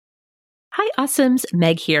Hi, Awesomes.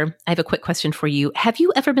 Meg here. I have a quick question for you. Have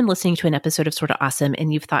you ever been listening to an episode of Sorta Awesome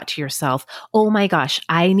and you've thought to yourself, oh my gosh,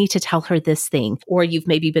 I need to tell her this thing? Or you've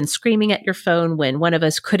maybe been screaming at your phone when one of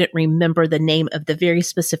us couldn't remember the name of the very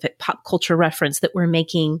specific pop culture reference that we're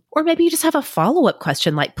making. Or maybe you just have a follow-up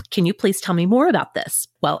question like, can you please tell me more about this?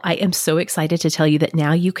 Well, I am so excited to tell you that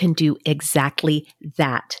now you can do exactly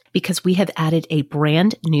that because we have added a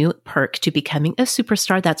brand new perk to becoming a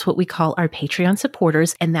superstar. That's what we call our Patreon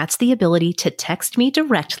supporters. And that's the ability to text me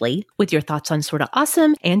directly with your thoughts on Sorta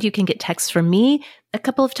Awesome. And you can get texts from me a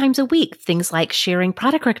couple of times a week. Things like sharing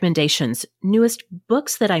product recommendations, newest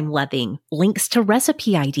books that I'm loving, links to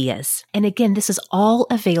recipe ideas. And again, this is all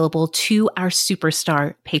available to our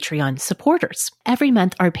superstar Patreon supporters. Every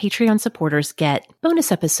month, our Patreon supporters get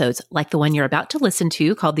bonus episodes like the one you're about to listen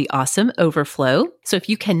to called The Awesome Overflow. So if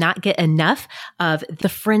you cannot get enough of the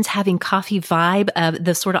friends having coffee vibe of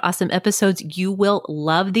the Sorta Awesome episodes, you will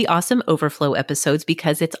love the Awesome Overflow episodes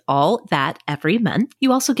because it's all that every month.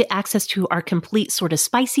 You also get access to our complete Sorta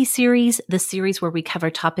Spicy series, the series where we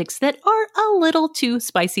cover topics that are a little too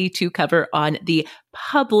spicy to cover on the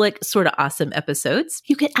public Sorta Awesome episodes.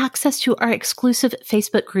 You get access to our exclusive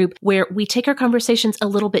Facebook group where we take our conversations a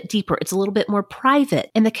little bit deeper. It's a little bit more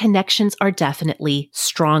private and the connections are definitely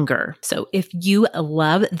stronger. So if you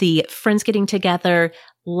love the friends getting together,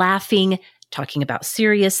 laughing, talking about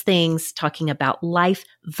serious things, talking about life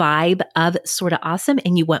vibe of Sorta Awesome,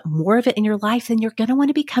 and you want more of it in your life, then you're going to want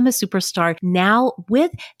to become a superstar now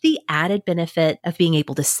with the added benefit of being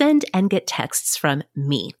able to send and get texts from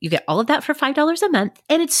me. You get all of that for $5 a month,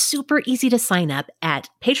 and it's super easy to sign up at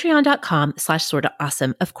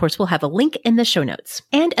patreon.com/sortaawesome. Of course, we'll have a link in the show notes.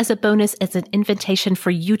 And as a bonus, as an invitation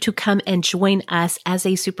for you to come and join us as a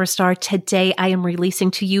superstar, today I am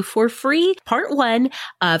releasing to you for free part one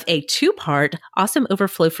of a two-part Awesome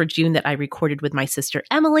Overflow for June that I recorded with my sister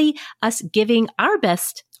Emily, us giving our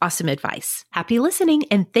best awesome advice. Happy listening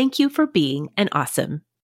and thank you for being an awesome.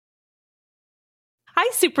 Hi,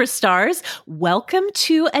 superstars. Welcome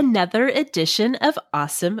to another edition of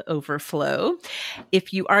Awesome Overflow.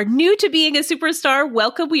 If you are new to being a superstar,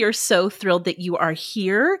 welcome. We are so thrilled that you are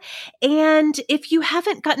here. And if you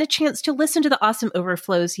haven't gotten a chance to listen to the Awesome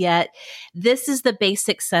Overflows yet, this is the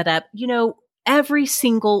basic setup. You know, every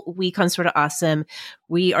single week on Sorta Awesome,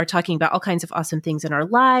 we are talking about all kinds of awesome things in our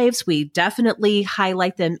lives. We definitely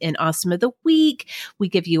highlight them in Awesome of the Week. We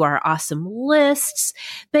give you our awesome lists.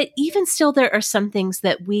 But even still, there are some things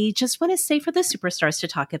that we just want to say for the superstars to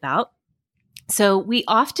talk about. So we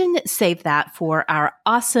often save that for our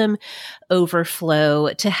Awesome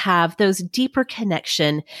Overflow to have those deeper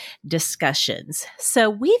connection discussions. So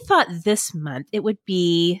we thought this month it would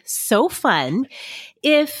be so fun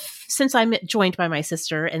if, since I'm joined by my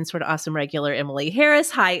sister and Sorta Awesome regular Emily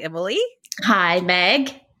Harris. Hi, Emily. Hi, Meg.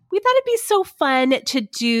 We thought it'd be so fun to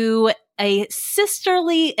do a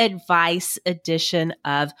sisterly advice edition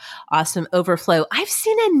of Awesome Overflow. I've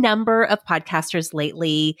seen a number of podcasters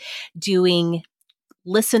lately doing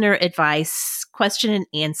listener advice, question and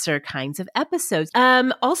answer kinds of episodes.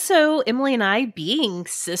 Also, Emily and I, being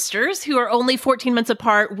sisters who are only 14 months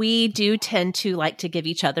apart, we do tend to like to give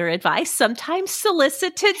each other advice, sometimes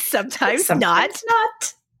solicited, sometimes not.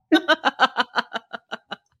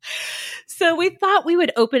 So we thought we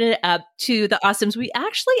would open it up to the Awesomes. We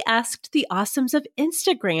actually asked the Awesomes of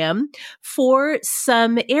Instagram for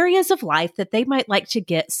some areas of life that they might like to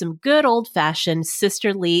get some good old-fashioned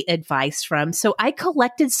sisterly advice from. So I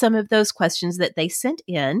collected some of those questions that they sent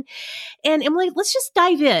in. And Emily, let's just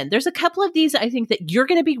dive in. There's a couple of these I think that you're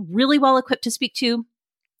going to be really well equipped to speak to.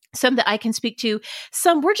 Some that I can speak to,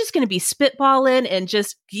 some we're just going to be spitballing and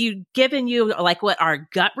just giving you like what our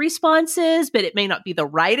gut response is, but it may not be the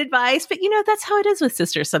right advice. But you know, that's how it is with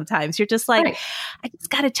sisters sometimes. You're just like, right. I just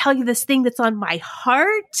got to tell you this thing that's on my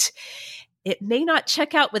heart. It may not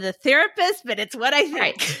check out with a therapist, but it's what I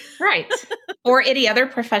think. Right. Or any other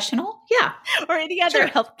professional. Yeah. Or any other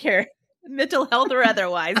healthcare. Mental health or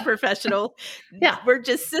otherwise professional. Yeah. We're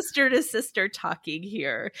just sister to sister talking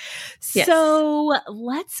here. Yes. So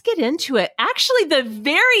let's get into it. Actually, the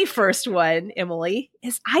very first one, Emily,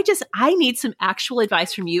 is I need some actual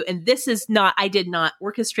advice from you. And this is not, I did not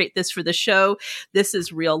orchestrate this for the show. This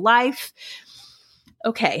is real life.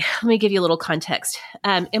 Okay. Let me give you a little context.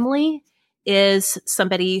 Emily is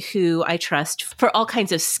somebody who I trust for all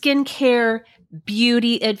kinds of skincare,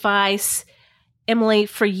 beauty advice. Emily,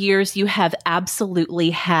 for years, you have absolutely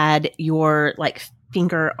had your like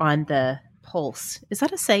finger on the pulse. Is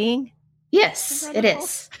that a saying? Yes, it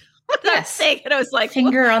is. Yes. Saying it, I was like,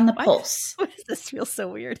 finger on the pulse. Why does this feel so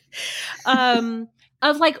weird?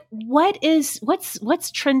 Of like,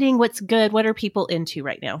 what's trending? What's good? What are people into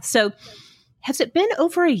right now? So has it been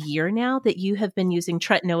over a year now that you have been using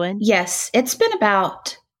tretinoin? Yes, it's been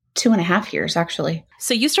about 2.5 years, actually.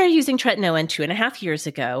 So you started using tretinoin 2.5 years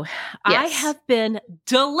ago. Yes. I have been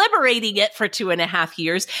deliberating it for 2.5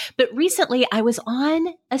 years, but recently I was on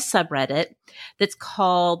a subreddit that's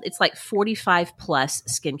called, it's like 45 plus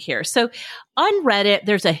skincare. So on Reddit,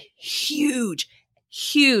 there's a huge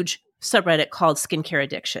subreddit called Skincare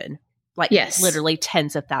Addiction. Like literally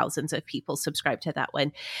tens of thousands of people subscribe to that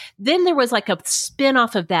one. Then there was like a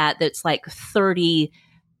spin-off of that that's like 30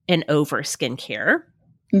 and over skincare,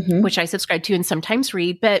 which I subscribe to and sometimes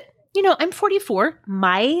read. But, you know, I'm 44.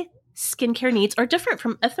 My skincare needs are different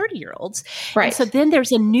from a 30-year-old's. Right. And so then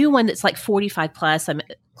there's a new one that's like 45 plus. I'm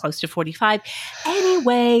close to 45.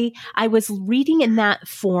 Anyway, I was reading in that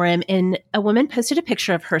forum and a woman posted a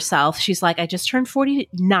picture of herself. She's like, I just turned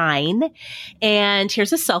 49 and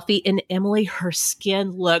here's a selfie. And Emily, her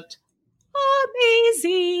skin looked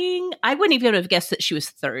amazing. I wouldn't even have guessed that she was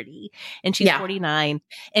 30 and she's 49.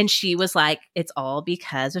 And she was like, it's all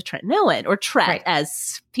because of tretinoin, or Tret,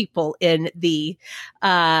 as people in the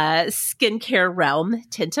skincare realm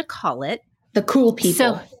tend to call it. The cool people.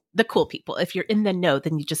 So the cool people. If you're in the know,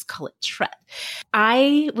 then you just call it Tret.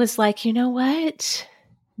 I was like, you know what?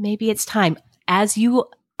 Maybe it's time. As you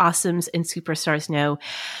awesomes and superstars know,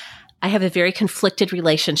 I have a very conflicted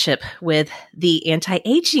relationship with the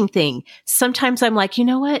anti-aging thing. Sometimes I'm like, you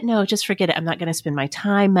know what? No, just forget it. I'm not going to spend my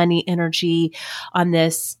time, money, energy on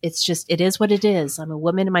this. It's just, it is what it is. I'm a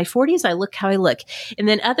woman in my 40s. I look how I look. And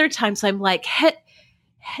then other times I'm like,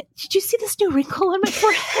 did you see this new wrinkle on my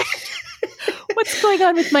forehead? What's going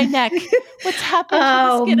on with my neck? What's happened to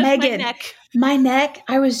the skin of my neck? My neck,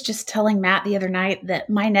 I was just telling Matt the other night that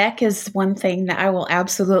my neck is one thing that I will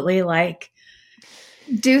absolutely like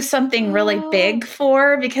do something really big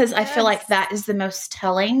for, because I feel like that is the most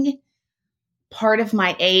telling part of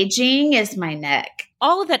my aging is my neck.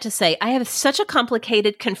 All of that to say, I have such a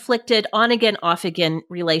complicated, conflicted, on again, off again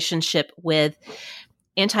relationship with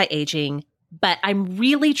anti-aging. But I'm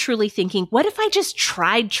really, truly thinking, what if I just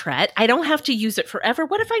tried Tret? I don't have to use it forever.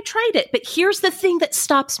 What if I tried it? But here's the thing that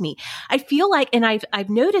stops me. I feel like, and I've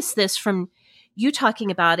noticed this from you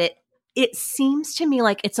talking about it, it seems to me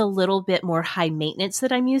like it's a little bit more high maintenance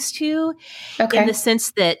that I'm used to, in the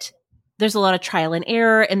sense that there's a lot of trial and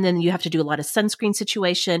error, and then you have to do a lot of sunscreen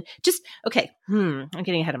situation. Just, I'm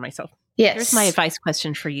getting ahead of myself. Yes. Here's my advice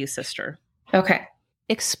question for you, sister. Okay.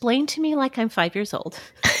 Explain to me, like I'm 5 years old,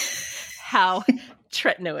 how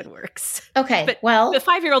tretinoin works. Okay. But well, the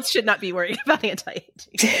 5-year-olds should not be worried about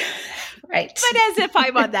anti-aging. Right. But as if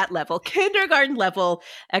I'm on that level, kindergarten level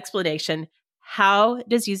explanation, how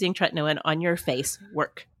does using tretinoin on your face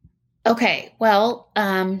work? Okay. Well,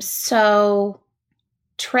 so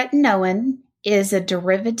tretinoin is a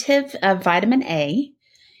derivative of vitamin A.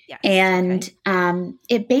 Yes, and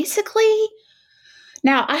it basically,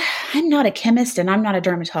 now I'm not a chemist and I'm not a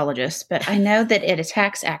dermatologist, but I know that it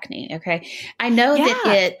attacks acne. Okay. I know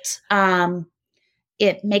that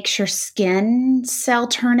it makes your skin cell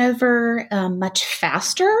turnover much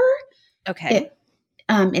faster. Okay. It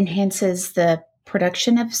enhances the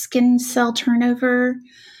production of skin cell turnover.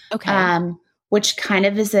 Okay. Which kind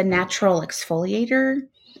of is a natural exfoliator.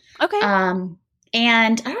 Okay. And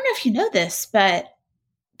I don't know if you know this, but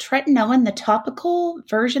tretinoin, the topical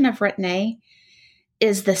version of Retin-A,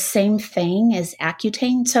 is the same thing as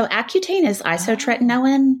Accutane. So Accutane is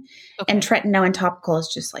isotretinoin, and tretinoin topical is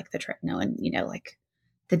just like the tretinoin, like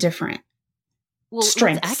the different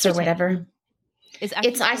strengths or whatever. It's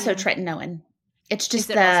isotretinoin. It's just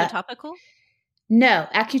is it also topical? No,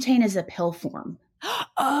 Accutane is a pill form.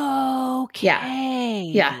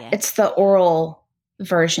 Okay. Yeah. It's the oral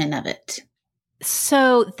version of it.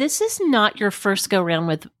 So this is not your first go around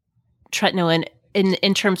with tretinoin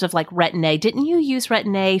in terms of like Retin-A. Didn't you use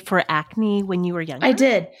Retin-A for acne when you were younger? I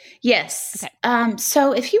did. Yes. Okay.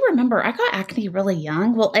 So if you remember, I got acne really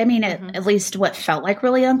young. Well, I mean, at least what felt like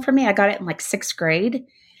really young for me. I got it in like 6th grade.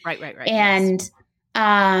 Right. And,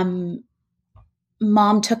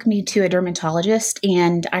 Mom took me to a dermatologist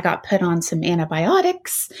and I got put on some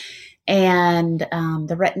antibiotics and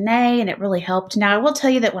the Retin-A, and it really helped. Now, I will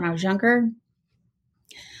tell you that when I was younger,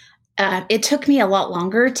 it took me a lot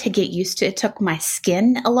longer to get used to. It took my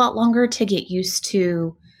skin a lot longer to get used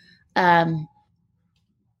to it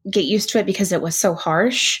because it was so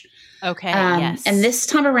harsh. Okay. Yes. And this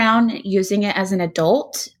time around, using it as an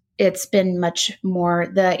adult, it's been much more.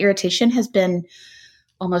 The irritation has been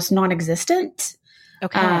almost non-existent.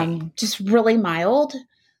 Okay. Just really mild.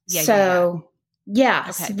 Yeah. So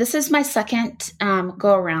Okay. so this is my second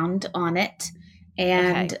go around on it.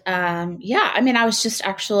 And I mean, I was just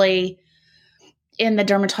actually, in the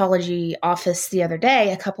dermatology office the other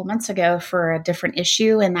day, a couple months ago, for a different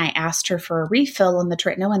issue, and I asked her for a refill on the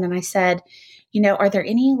tretinoin, and I said, are there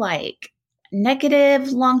any like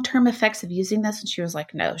negative long-term effects of using this? And she was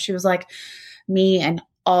like, no. She was like, me and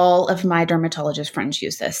all of my dermatologist friends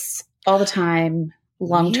use this all the time,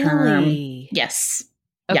 long-term. Really? Yes.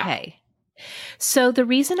 Okay. Yeah. So the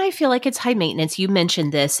reason I feel like it's high maintenance, you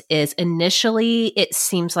mentioned this, is initially it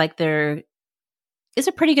seems like there is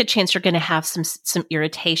a pretty good chance you're going to have some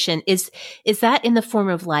irritation. Is that in the form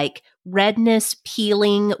of like redness,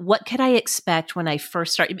 peeling? What could I expect when I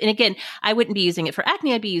first start? And again, I wouldn't be using it for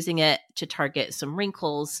acne. I'd be using it to target some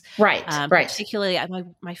wrinkles. Right. Right. Particularly,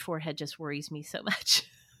 my forehead just worries me so much.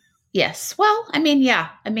 Yes. Well, I mean, yeah.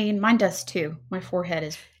 I mean, mine does too. My forehead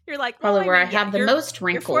is You're like probably where I have the most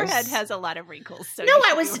wrinkles. Your forehead has a lot of wrinkles. So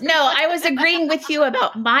I was agreeing with you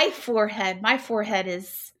about my forehead. My forehead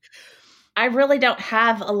is, I really don't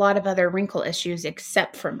have a lot of other wrinkle issues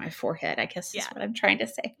except for my forehead, I guess is what I'm trying to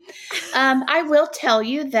say. I will tell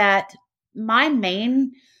you that my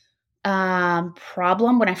main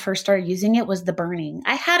problem when I first started using it was the burning.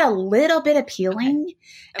 I had a little bit of peeling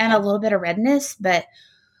and a little bit of redness, but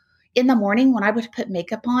in the morning when I would put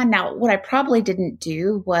makeup on, now what I probably didn't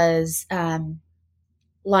do was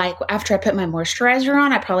like after I put my moisturizer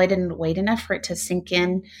on, I probably didn't wait enough for it to sink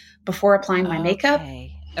in before applying my makeup.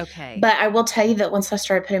 Okay. But I will tell you that once I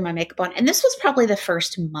started putting my makeup on, and this was probably the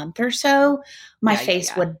first month or so, my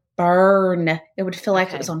face would burn. It would feel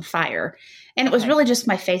like it was on fire. And it was really just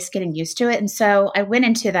my face getting used to it. And so I went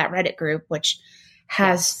into that Reddit group, which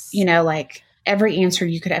has, like every answer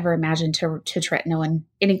you could ever imagine to tretinoin,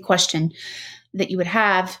 any question that you would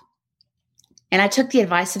have. And I took the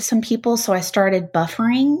advice of some people. So I started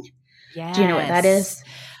buffering. Yes. Do you know what that is?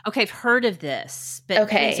 Okay, I've heard of this, but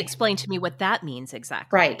please explain to me what that means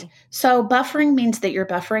exactly. Right. So buffering means that you're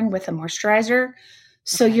buffering with a moisturizer.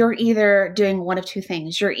 So you're either doing one of two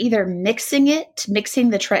things. You're either mixing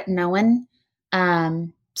the tretinoin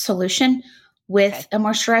solution with a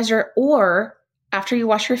moisturizer, or after you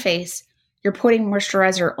wash your face, you're putting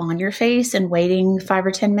moisturizer on your face and waiting 5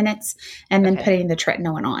 or 10 minutes and then putting the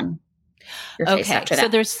tretinoin on your face after that. So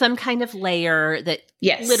there's some kind of layer that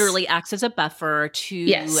literally acts as a buffer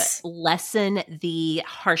to lessen the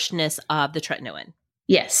harshness of the tretinoin.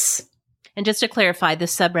 Yes. And just to clarify, the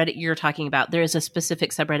subreddit you're talking about, there is a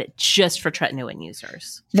specific subreddit just for tretinoin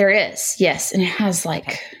users. There is, yes. And it has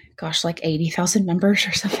like 80,000 members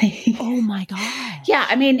or something. Oh my God. Yeah.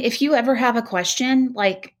 I mean, if you ever have a question,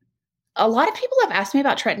 like a lot of people have asked me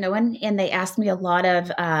about tretinoin, and they asked me a lot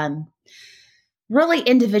of really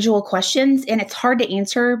individual questions, and it's hard to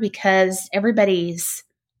answer because everybody's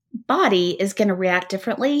body is going to react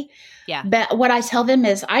differently. Yeah. But what I tell them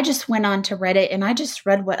is I just went on to Reddit and I just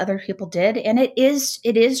read what other people did, and it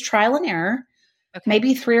is trial and error.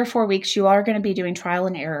 Maybe 3 or 4 weeks you are going to be doing trial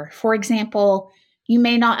and error. For example, you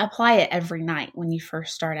may not apply it every night when you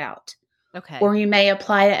first start out. Or you may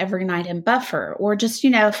apply it every night and buffer, or just,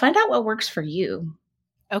 find out what works for you.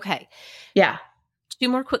 Okay. Yeah. 2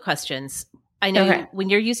 more quick questions. I know when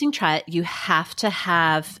you're using Tret, you have to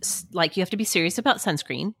have, you have to be serious about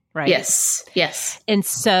sunscreen, right? Yes. Yes. And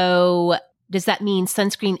so does that mean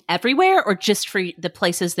sunscreen everywhere or just for the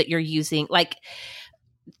places that you're using?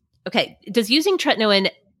 Does using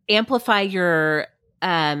tretinoin amplify your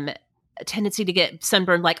tendency to get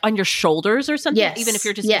sunburn on your shoulders or something, even if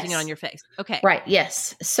you're just using it on your face? Okay. Right.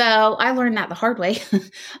 Yes. So I learned that the hard way.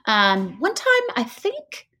 One time, I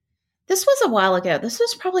think this was a while ago. This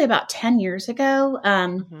was probably about 10 years ago. I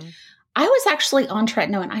was actually on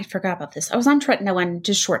tretinoin. I forgot about this. I was on tretinoin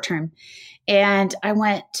just short term. And I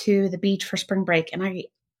went to the beach for spring break, and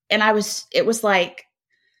it was like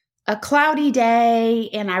a cloudy day,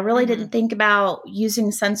 and I really didn't think about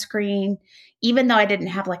using sunscreen. Even though I didn't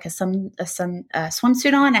have a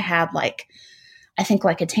swimsuit on, I had I think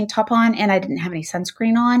a tank top on, and I didn't have any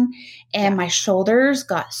sunscreen on, and my shoulders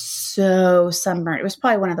got so sunburned. It was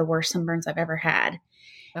probably one of the worst sunburns I've ever had.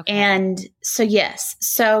 Okay. And so, yes.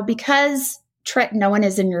 So because tretinoin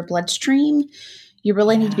is in your bloodstream, you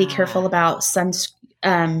really need to be careful about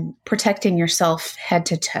protecting yourself head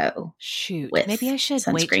to toe. Shoot. Maybe I should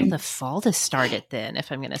wait till the fall to start it then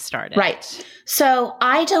if I'm going to start it. Right. So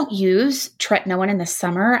I don't use tretinoin in the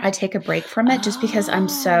summer. I take a break from it just because I'm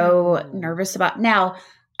so nervous about now.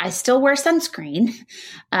 I still wear sunscreen,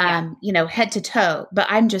 head to toe, but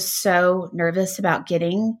I'm just so nervous about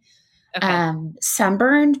getting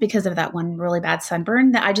sunburned because of that one really bad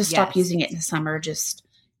sunburn that I just stopped using it in the summer just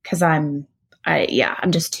because I'm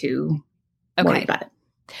just too worried about it.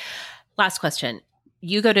 Last question.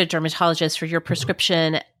 You go to a dermatologist for your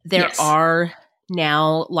prescription. There are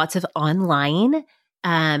now lots of online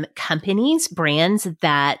companies, brands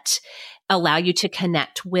that allow you to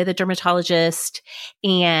connect with a dermatologist,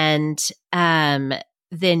 and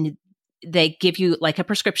then they give you like a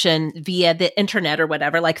prescription via the internet or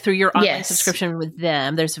whatever, like through your online subscription with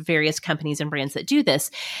them. There's various companies and brands that do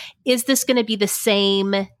this. Is this going to be the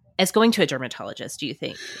same as going to a dermatologist, do you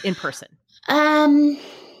think, in person? I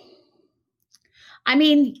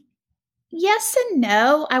mean, yes and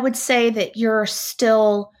no. I would say that you're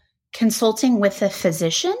still consulting with a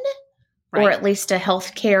physician, right, or at least a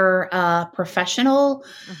healthcare professional.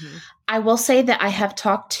 Mm-hmm. I will say that I have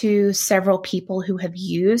talked to several people who have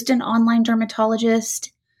used an online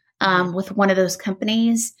dermatologist with one of those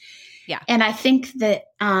companies. Yeah. And I think that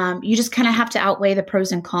you just kind of have to outweigh the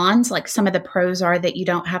pros and cons. Like some of the pros are that you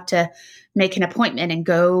don't have to make an appointment and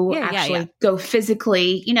go go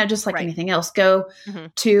physically, just like anything else, go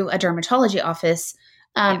to a dermatology office.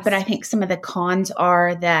 But I think some of the cons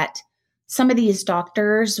are that some of these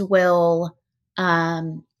doctors will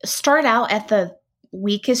start out at the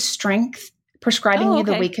weakest strength, prescribing you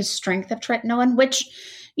the weakest strength of tretinoin, which,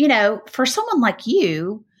 for someone like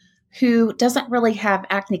you who doesn't really have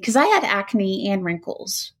acne, because I had acne and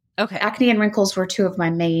wrinkles. Okay. Acne and wrinkles were two of my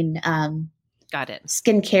main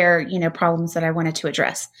skincare, problems that I wanted to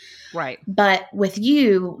address. Right. But with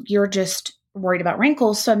you're just worried about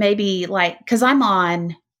wrinkles. So maybe because I'm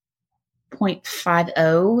on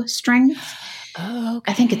 0.50 strength. Oh, okay.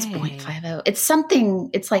 I think it's 0.50. It's something,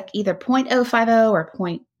 it's like either 0.050 or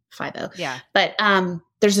 0.50. Yeah. But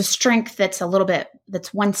there's a strength that's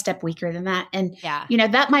that's one step weaker than that. And,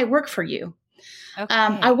 that might work for you. Okay.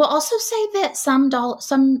 I will also say that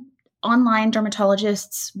some online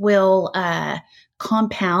dermatologists will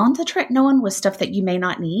compound the tretinoin with stuff that you may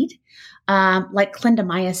not need, like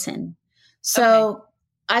clindamycin. So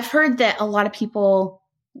I've heard that a lot of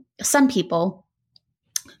some people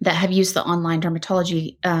that have used the online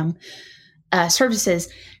dermatology services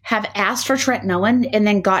have asked for tretinoin and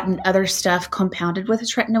then gotten other stuff compounded with a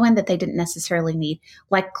tretinoin that they didn't necessarily need,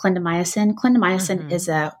 like clindamycin. Clindamycin is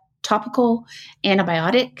a topical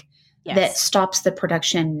antibiotic that stops the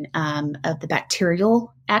production of the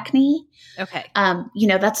bacterial acne. Okay.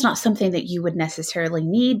 That's not something that you would necessarily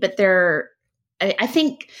need, but I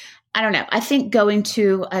think going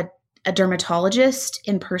to a dermatologist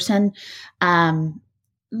in person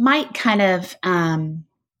might kind of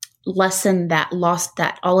lessen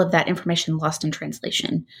all of that information lost in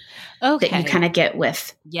translation that you kind of get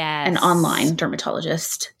with an online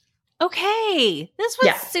dermatologist. Okay. This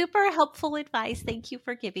was super helpful advice. Thank you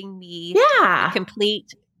for giving me a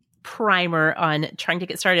complete primer on trying to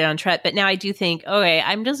get started on Tret. But now I do think,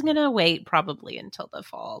 I'm just going to wait probably until the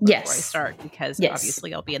fall before I start, because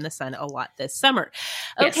obviously I'll be in the sun a lot this summer.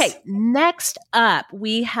 Okay. Next up,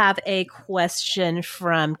 we have a question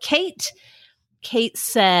from Kate. Kate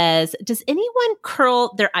says, does anyone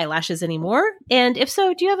curl their eyelashes anymore? And if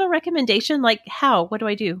so, do you have a recommendation? Like how? What do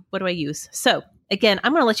I do? What do I use? So again,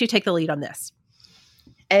 I'm going to let you take the lead on this.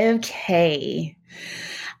 Okay.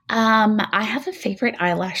 I have a favorite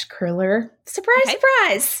eyelash curler. Surprise,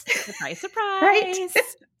 surprise. Surprise, surprise. Right?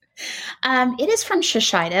 It is from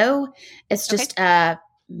Shiseido. It's just a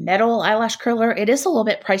metal eyelash curler. It is a little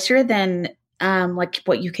bit pricier than like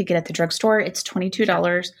what you could get at the drugstore. It's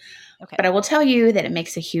 $22. Okay. But I will tell you that it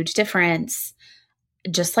makes a huge difference.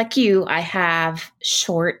 Just like you, I have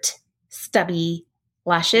short, stubby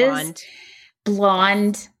lashes.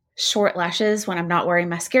 Blonde, short lashes when I'm not wearing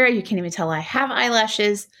mascara. You can't even tell I have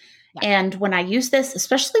eyelashes. Yeah. And when I use this,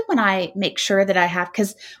 especially when I make sure that I have,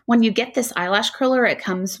 because when you get this eyelash curler, it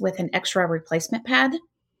comes with an extra replacement pad.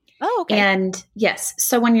 Oh, okay. And yes,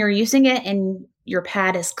 so when you're using it and your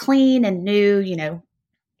pad is clean and new,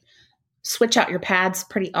 switch out your pads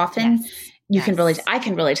pretty often. Yes. I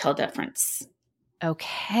can really tell a difference.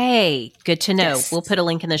 Okay. Good to know. Yes. We'll put a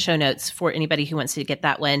link in the show notes for anybody who wants to get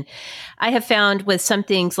that one. I have found with some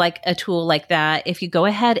things like a tool like that, if you go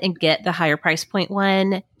ahead and get the higher price point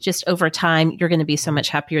one, just over time, you're going to be so much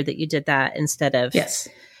happier that you did that instead of,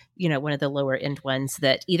 one of the lower end ones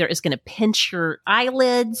that either is going to pinch your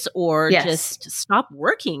eyelids or just stop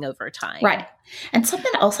working over time. Right. And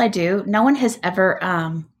something else I do, no one has ever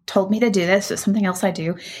told me to do this, but something else I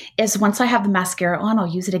do is once I have the mascara on, I'll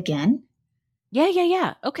use it again.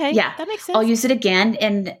 Yeah. Okay. Yeah. That makes sense. I'll use it again.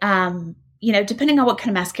 And, depending on what kind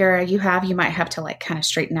of mascara you have, you might have to kind of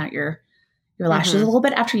straighten out your lashes a little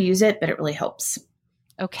bit after you use it, but it really helps.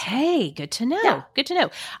 Okay. Good to know. Yeah. Good to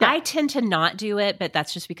know. Yeah. I tend to not do it, but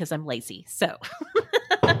that's just because I'm lazy. So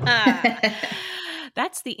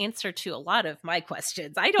That's the answer to a lot of my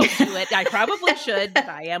questions. I don't do it. I probably should, but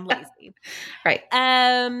I am lazy. Right.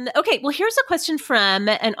 Okay. Well, here's a question from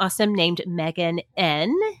an awesome named Megan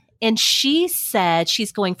N. And she said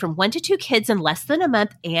she's going from 1 to 2 kids in less than a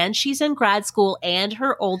month, and she's in grad school, and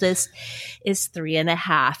her oldest is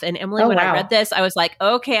 3.5. And Emily, when I read this, I was like,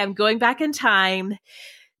 okay, I'm going back in time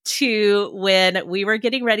to when we were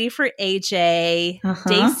getting ready for AJ.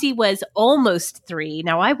 Daisy was almost 3.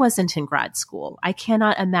 Now, I wasn't in grad school. I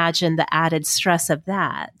cannot imagine the added stress of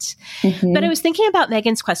that. But I was thinking about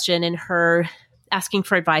Megan's question and her asking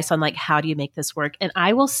for advice on like, how do you make this work? And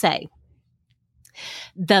I will say,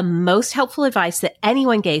 the most helpful advice that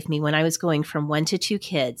anyone gave me when I was going from 1 to 2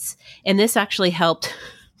 kids, and this actually helped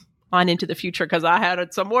on into the future because I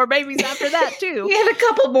had some more babies after that too. You had a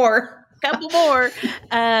couple more.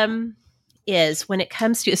 Is when it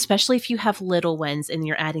comes to, especially if you have little ones and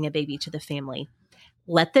you're adding a baby to the family,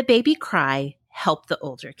 let the baby cry, help the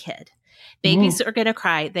older kid. Babies are going to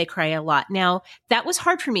cry. They cry a lot. Now, that was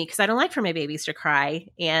hard for me because I don't like for my babies to cry.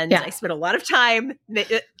 And I spent a lot of time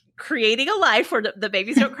creating a life where the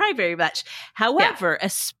babies don't cry very much. However,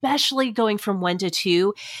 especially going from 1 to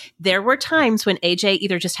 2, there were times when AJ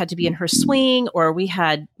either just had to be in her swing, or we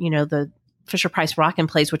had, the Fisher-Price Rock and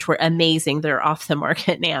Plays, which were amazing. They're off the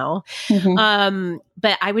market now.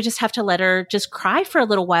 But I would just have to let her just cry for a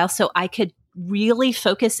little while so I could really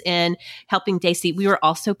focus in helping Daisy. We were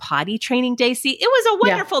also potty training Daisy. It was a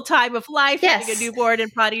wonderful time of life, having a newborn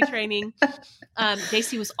and potty training.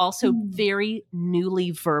 Daisy was also very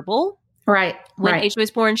newly verbal. Right. When AJ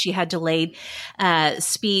was born, she had delayed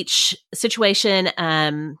speech situation.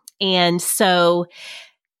 And so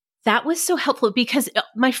that was so helpful because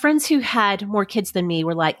my friends who had more kids than me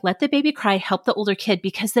were like, let the baby cry, help the older kid,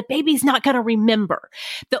 because the baby's not going to remember.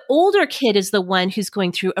 The older kid is the one who's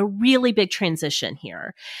going through a really big transition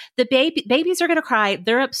here. The babies are going to cry.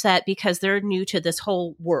 They're upset because they're new to this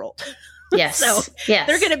whole world. Yes. So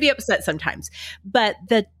they're going to be upset sometimes. But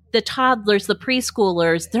the toddlers, the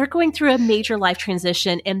preschoolers, they're going through a major life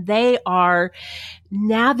transition, and they are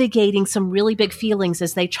navigating some really big feelings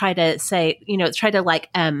as they try to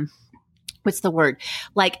what's the word?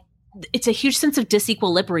 Like, it's a huge sense of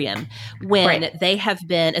disequilibrium when they have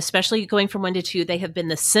been, especially going from 1 to 2, they have been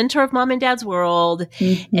the center of mom and dad's world.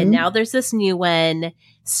 And now there's this new one.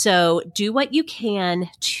 So do what you can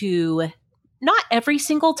to, not every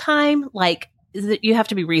single time, like, you have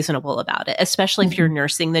to be reasonable about it, especially if you're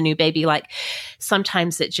nursing the new baby. Like,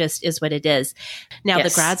 sometimes it just is what it is. Now, the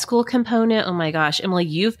grad school component, oh my gosh, Emily,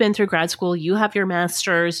 you've been through grad school. You have your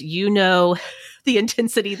master's. You know the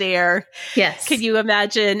intensity there. Yes. Can you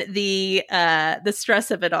imagine the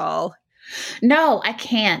stress of it all? No, I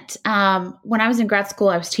can't. When I was in grad school,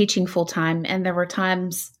 I was teaching full time, and there were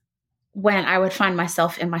times when I would find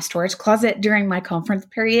myself in my storage closet during my conference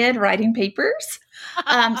period writing papers.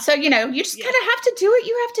 So, you just kind of have to do what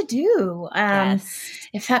you have to do.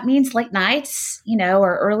 If that means late nights,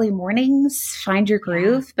 or early mornings, find your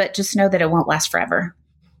groove, but just know that it won't last forever.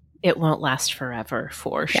 It won't last forever,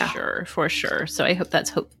 for sure. So I hope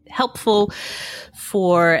that's helpful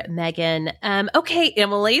for Megan. Okay,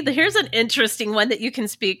 Emily, here's an interesting one that you can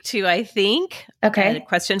speak to, I think. Okay. A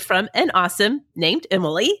question from an awesome named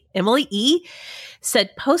Emily. Emily E.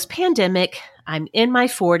 said, post-pandemic, I'm in my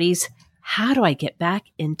 40s. How do I get back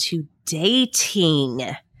into dating?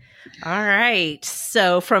 All right.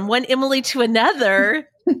 So from one Emily to another,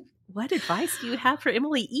 what advice do you have for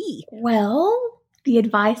Emily E? Well, the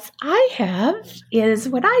advice I have is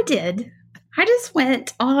what I did. I just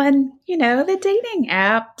went on, the dating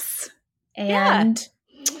apps and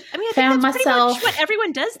I found think that's myself pretty much what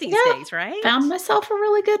everyone does these days, right? Found myself a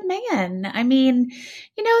really good man. I mean,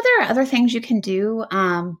 there are other things you can do.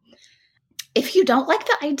 If you don't like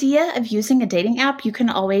the idea of using a dating app, you can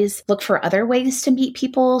always look for other ways to meet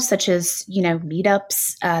people, such as,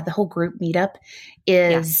 meetups. The whole group meetup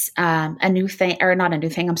is a new thing, or not a new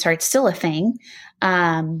thing. I'm sorry. It's still a thing.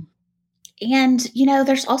 And,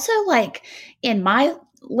 there's also, like, in my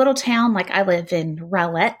little town, like, I live in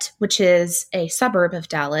Rowlett, which is a suburb of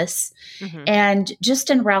Dallas. And just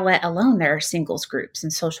in Rowlett alone, there are singles groups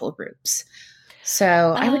and social groups.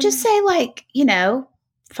 So I would just say, like,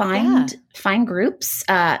 find groups,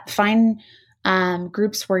 find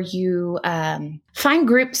groups where you find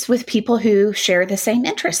groups with people who share the same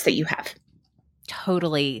interests that you have.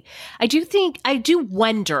 Totally. I do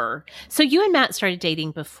wonder. So you and Matt started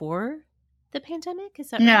dating before the pandemic? Is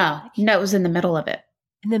that right? No, it was in the middle of it.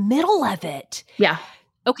 In the middle of it? Yeah.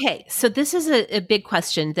 Okay. So this is a big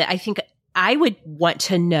question that I think I would want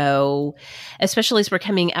to know, especially as we're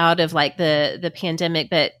coming out of, like, the pandemic,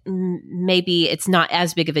 but maybe it's not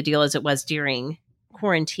as big of a deal as it was during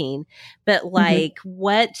quarantine, but like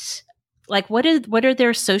what are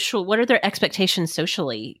their expectations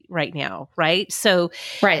socially right now, right? So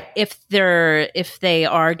right. if they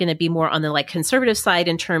are going to be more on the like conservative side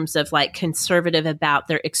in terms of like conservative about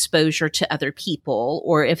their exposure to other people,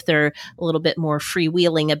 or if they're a little bit more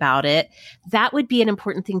freewheeling about it, that would be an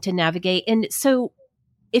important thing to navigate. And so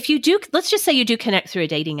if you do, let's just say you do connect through a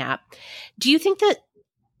dating app, do you think that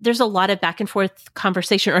there's a lot of back and forth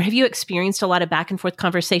conversation, or have you experienced a lot of back and forth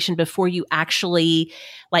conversation before you actually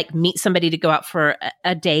like meet somebody to go out for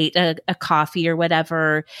a date, a coffee or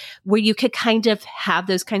whatever, where you could kind of have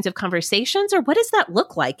those kinds of conversations? Or what does that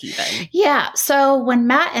look like even? Yeah. So when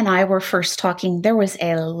Matt and I were first talking, there was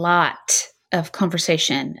a lot of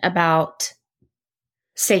conversation about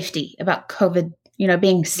safety, about COVID,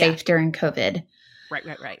 being safe during COVID.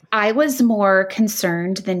 Right. I was more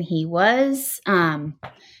concerned than he was. I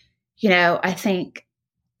think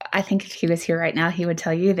if he was here right now, he would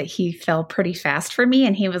tell you that he fell pretty fast for me,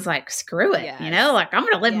 and he was like, screw it, like I'm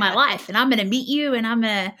going to live my life, and I'm going to meet you, and I'm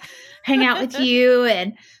going to hang out with you,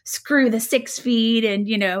 and screw the 6 feet, and,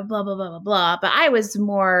 blah, blah, blah, blah, blah. But I was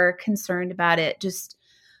more concerned about it just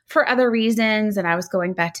for other reasons. And I was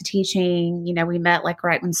going back to teaching. We met like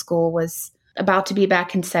right when school was about to be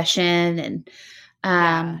back in session. And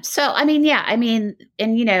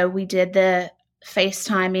we did the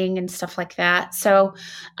FaceTiming and stuff like that. So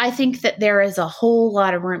I think that there is a whole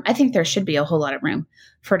lot of room. I think there should be a whole lot of room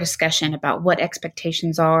for discussion about what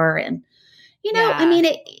expectations are, and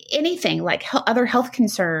anything like other health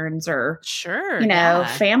concerns, or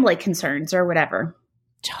family concerns, or whatever.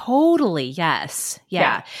 Totally. Yes.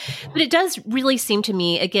 Yeah. But it does really seem to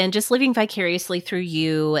me, again, just living vicariously through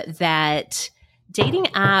you, that dating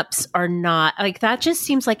apps are not like that. Just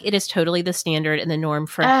seems like it is totally the standard and the norm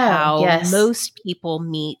for how most people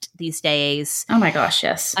meet these days. Oh my gosh.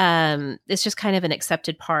 Yes. It's just kind of an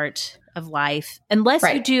accepted part of life, unless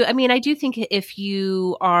you do. I mean, I do think if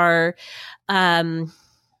you are,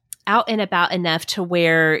 out and about enough to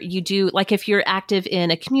where you do, like if you're active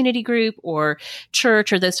in a community group or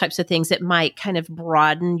church or those types of things, it might kind of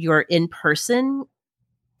broaden your in-person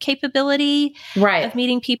capability of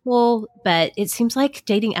meeting people. But it seems like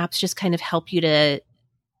dating apps just kind of help you to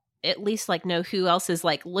at least like know who else is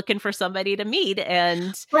like looking for somebody to meet.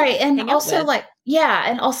 And and also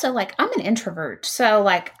like I'm an introvert, so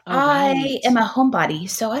like I am a homebody,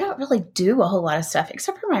 so I don't really do a whole lot of stuff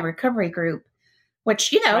except for my recovery group,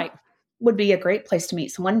 which would be a great place to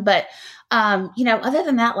meet someone. But other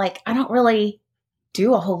than that, like I don't really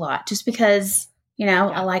do a whole lot, just because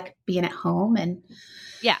I like being at home and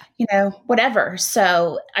whatever.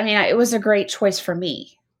 So, I mean, it was a great choice for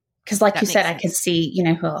me because like you said, I could see,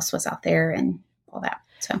 who else was out there and all that.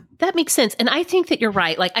 So that makes sense. And I think that you're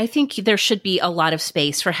right. Like, I think there should be a lot of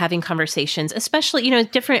space for having conversations, especially,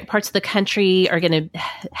 different parts of the country are going to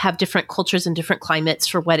have different cultures and different climates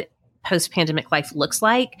for what post-pandemic life looks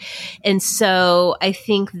like. And so I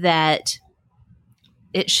think that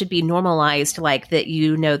it should be normalized, like that, that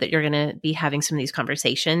you're going to be having some of these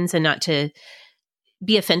conversations and not to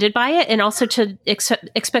be offended by it, and also to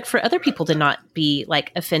expect for other people to not be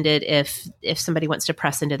like offended if somebody wants to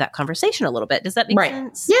press into that conversation a little bit. Does that make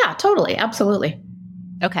sense? Yeah, totally. Absolutely.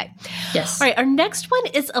 Okay. Yes. All right. Our next one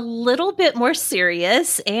is a little bit more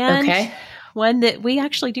serious, and one that we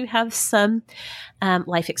actually do have some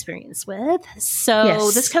life experience with. So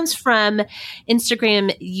this comes from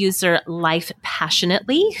Instagram user Life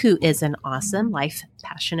Passionately, who is an awesome Life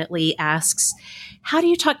Passionately asks, how do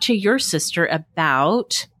you talk to your sister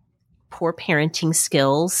about poor parenting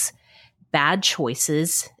skills, bad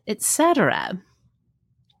choices, etc.?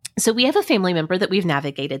 So we have a family member that we've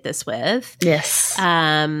navigated this with. Yes.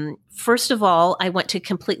 First of all, I want to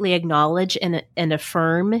completely acknowledge and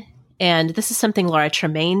affirm, and this is something Laura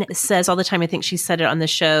Tremaine says all the time. I think she said it on the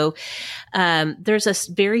show. There's a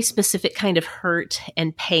very specific kind of hurt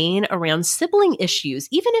and pain around sibling issues.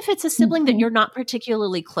 Even if it's a sibling that you're not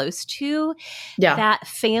particularly close to, that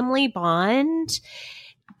family bond,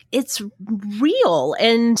 it's real.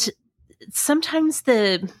 And sometimes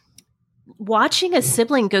watching a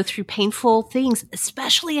sibling go through painful things,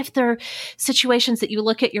 especially if they're situations that you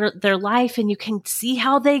look at their life and you can see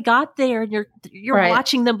how they got there, and you're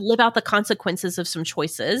watching them live out the consequences of some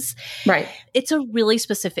choices. Right. It's a really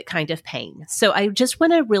specific kind of pain. So I just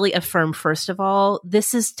want to really affirm, first of all,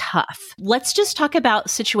 this is tough. Let's just talk about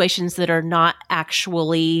situations that are not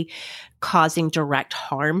actually causing direct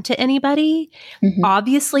harm to anybody.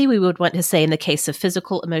 Obviously, we would want to say in the case of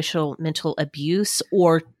physical, emotional, mental abuse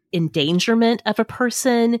or endangerment of a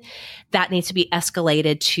person, that needs to be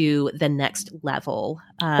escalated to the next level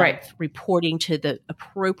of reporting to the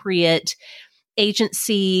appropriate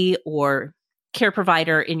agency or care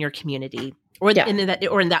provider in your community, or in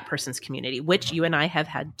that person's community, which you and I have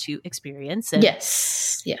had to experience. And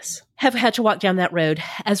yes. Have had to walk down that road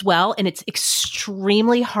as well. And it's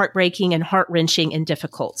extremely heartbreaking and heart-wrenching and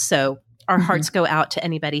difficult. So our hearts go out to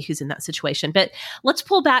anybody who's in that situation. But let's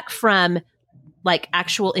pull back from like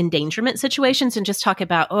actual endangerment situations and just talk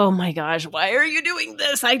about, oh my gosh, why are you doing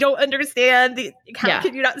this? I don't understand. How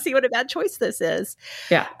can you not see what a bad choice this is?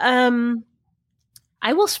 Yeah.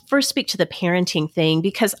 I will first speak to the parenting thing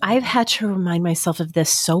because I've had to remind myself of this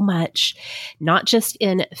so much, not just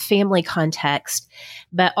in family context,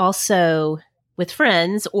 but also with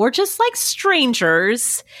friends or just like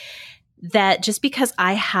strangers, that just because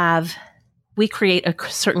we create a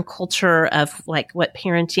certain culture of like what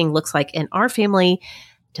parenting looks like in our family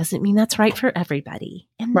doesn't mean that's right for everybody.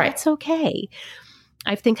 And that's okay.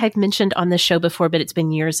 I think I've mentioned on the show before, but it's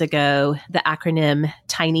been years ago, the acronym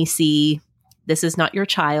Tiny C. This is not your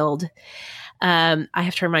child. I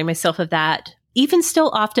have to remind myself of that. Even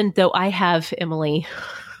still often, though I have, Emily,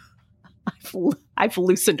 I've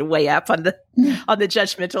loosened way up on the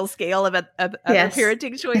judgmental scale of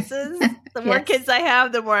parenting choices. The more kids I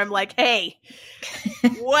have, the more I'm like, hey,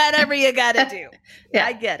 whatever you got to do.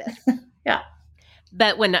 I get it. Yeah.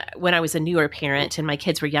 But when I was a newer parent and my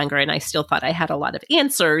kids were younger and I still thought I had a lot of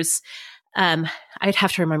answers, I'd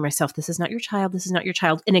have to remind myself, this is not your child. This is not your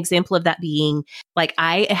child. An example of that being like,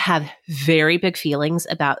 I have very big feelings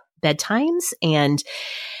about bedtimes and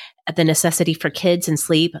the necessity for kids and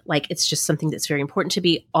sleep. Like, it's just something that's very important to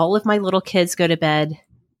me. All of my little kids go to bed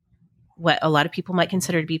what a lot of people might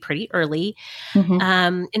consider to be pretty early.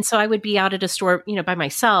 And so I would be out at a store, by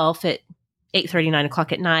myself at 8:30, 9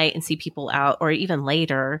 o'clock at night and see people out, or even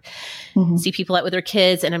later, see people out with their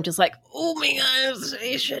kids. And I'm just like, oh my gosh,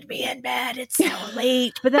 they should be in bed. It's so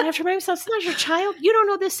late. But then I have to remind myself, it's not your child. You don't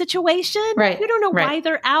know this situation. Right. You don't know why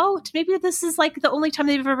they're out. Maybe this is like the only time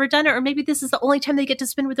they've ever done it. Or maybe this is the only time they get to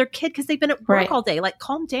spend with their kid because they've been at work all day. Like,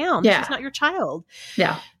 calm down. This is not your child.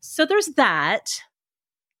 Yeah. So there's that.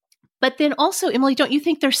 But then also, Emily, don't you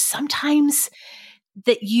think there's sometimes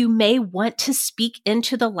that you may want to speak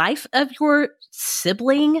into the life of your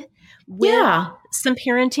sibling with some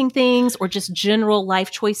parenting things or just general life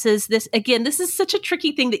choices? This is such a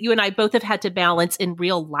tricky thing that you and I both have had to balance in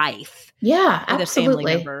real life. Yeah, with absolutely. A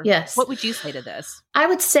family member. Yes. What would you say to this? I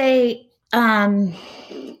would say,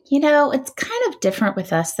 it's kind of different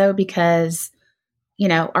with us though, because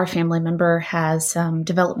our family member has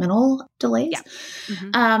developmental delays.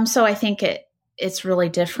 Yeah. So I think it's really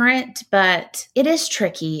different, but it is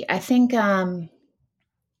tricky. I think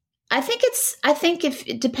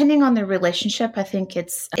if depending on the relationship, I think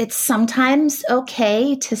it's sometimes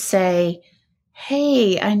okay to say,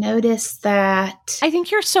 hey, I noticed that. I think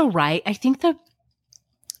you're so right. I think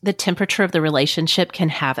the temperature of the relationship can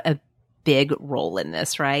have a big role in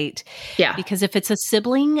this, right? Yeah. Because if it's a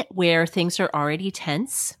sibling where things are already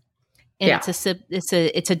tense, and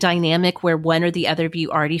it's a dynamic where one or the other of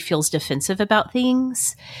you already feels defensive about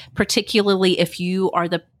things, particularly if you are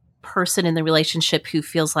the person in the relationship who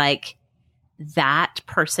feels like that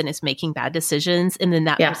person is making bad decisions, and then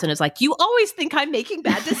that person is like, you always think I'm making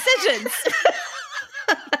bad decisions.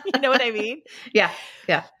 You know what I mean? Yeah.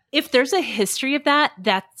 Yeah. If there's a history of that,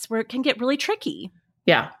 that's where it can get really tricky.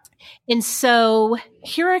 Yeah. And so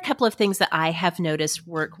here are a couple of things that I have noticed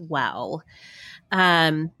work well.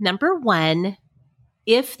 Number one,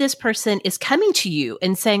 if this person is coming to you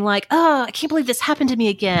and saying like, oh, I can't believe this happened to me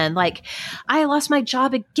again. Like, I lost my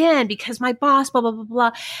job again because my boss, blah, blah, blah,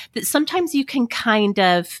 blah. That sometimes you can kind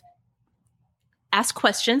of ask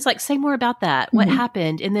questions like, say more about that. What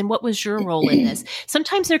happened? And then what was your role in this?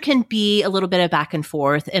 Sometimes there can be a little bit of back and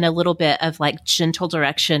forth and a little bit of like gentle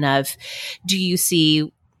direction of, do you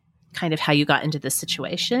see kind of how you got into this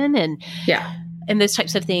situation? And those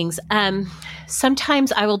types of things.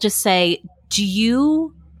 Sometimes I will just say, do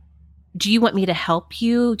you want me to help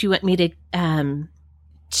you? Do you want me to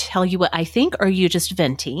tell you what I think? Or are you just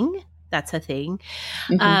venting? That's a thing.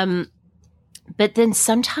 But then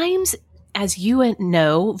sometimes, as you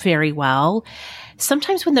know very well,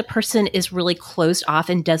 sometimes when the person is really closed off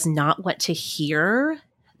and does not want to hear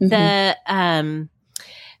the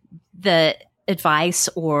advice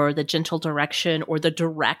or the gentle direction or the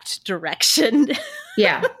direct direction.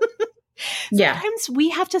 Sometimes we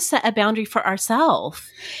have to set a boundary for ourselves.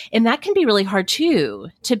 And that can be really hard too,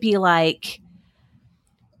 to be like,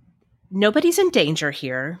 nobody's in danger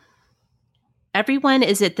here. Everyone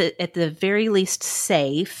is at the very least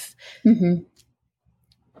safe.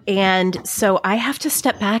 And so I have to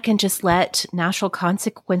step back and just let natural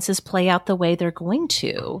consequences play out the way they're going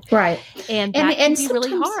to. Right. And that can be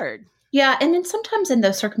really hard. Yeah. And then sometimes in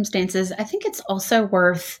those circumstances, I think it's also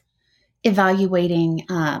worth evaluating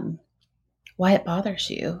why it bothers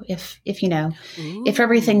you. If if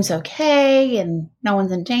everything's okay and no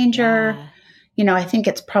one's in danger, I think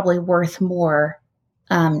it's probably worth more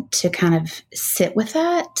to kind of sit with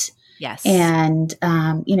that. Yes. And,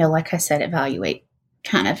 like I said, evaluate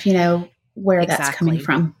kind of, where that's coming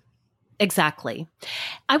from. Exactly.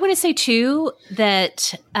 I want to say too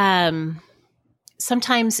that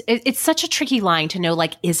sometimes it's such a tricky line to know,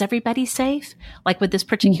 like, is everybody safe? Like with this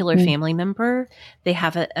particular family member, they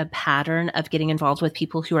have a pattern of getting involved with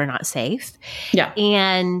people who are not safe. Yeah.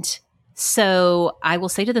 And so I will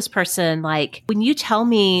say to this person, like, when you tell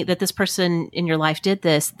me that this person in your life did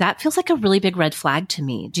this, that feels like a really big red flag to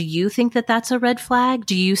me. Do you think that that's a red flag?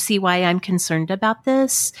 Do you see why I'm concerned about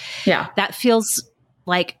this? Yeah. That feels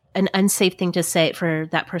like an unsafe thing to say for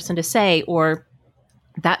that person to say, or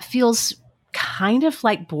that feels kind of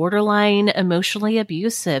like borderline emotionally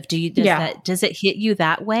abusive. Does it hit you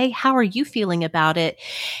that way? How are you feeling about it?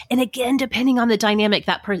 And again, depending on the dynamic,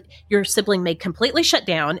 your sibling may completely shut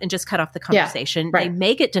down and just cut off the conversation. Yeah, right. They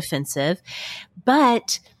may get defensive,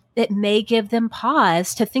 but it may give them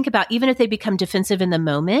pause to think about, even if they become defensive in the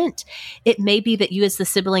moment, it may be that you as the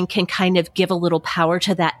sibling can kind of give a little power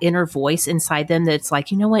to that inner voice inside them that's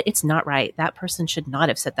like, you know what, it's not right. That person should not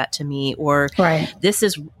have said that to me, or right. This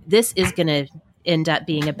is going to end up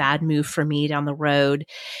being a bad move for me down the road.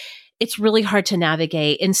 It's really hard to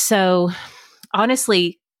navigate. And so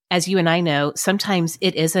honestly, as you and I know, sometimes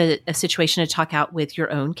it is a situation to talk out with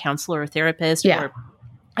your own counselor or therapist, or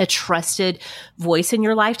a trusted voice in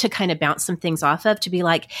your life to kind of bounce some things off of, to be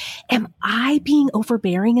like, am I being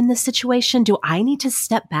overbearing in this situation? Do I need to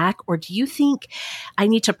step back? Or do you think I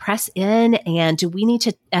need to press in? And do we need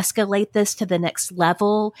to escalate this to the next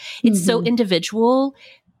level? It's so individual,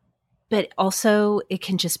 but also it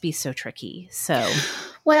can just be so tricky. So,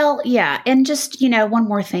 well, yeah. And just, one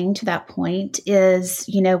more thing to that point is,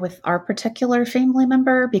 with our particular family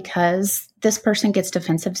member, because this person gets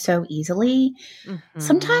defensive so easily,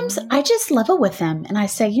 sometimes I just level with them and I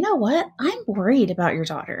say, you know what? I'm worried about your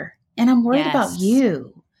daughter and I'm worried about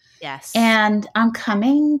you. Yes. And I'm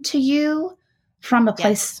coming to you from a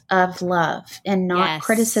place of love and not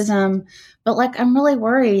criticism, but like, I'm really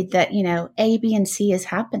worried that, A, B, and C is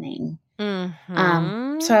happening.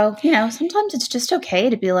 So, sometimes it's just okay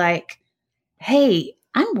to be like, hey,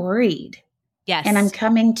 I'm worried. Yes. And I'm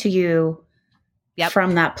coming to you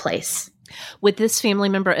from that place. With this family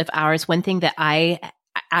member of ours, one thing that I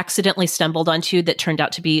accidentally stumbled onto that turned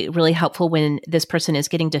out to be really helpful when this person is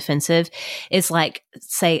getting defensive is like,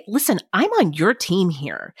 say, listen, I'm on your team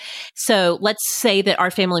here. So let's say that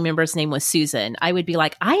our family member's name was Susan. I would be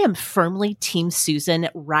like, I am firmly team Susan,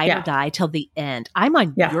 ride or die till the end. I'm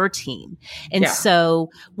on your team. And so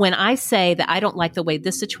when I say that I don't like the way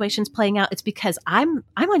this situation's playing out, it's because I'm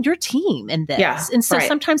on your team in this. Yeah, and so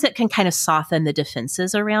sometimes that can kind of soften the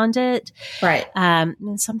defenses around it. Right. And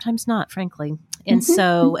sometimes not, frankly. And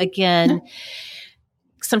so again,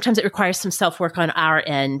 sometimes it requires some self-work on our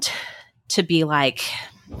end to be like,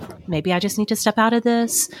 maybe I just need to step out of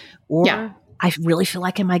this, or I really feel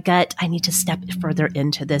like in my gut, I need to step further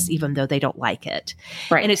into this, even though they don't like it.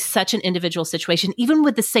 Right. And it's such an individual situation, even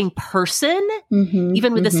with the same person,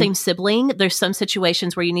 even with the same sibling, there's some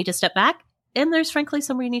situations where you need to step back, and there's frankly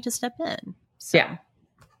some where you need to step in. So, yeah.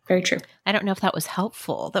 Very true. I don't know if that was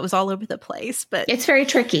helpful. That was all over the place, but it's very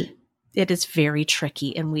tricky. It is very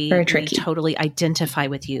tricky, and we totally identify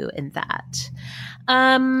with you in that.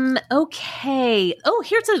 Okay. Oh,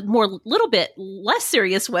 here's a little bit less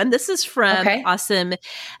serious one. This is from awesome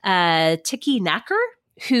Tiki Knacker,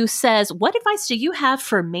 who says, what advice do you have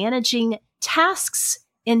for managing tasks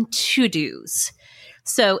and to-dos?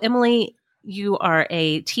 So, Emily, you are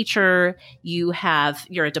a teacher, you're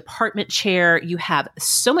a department chair, you have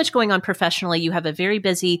so much going on professionally, you have a very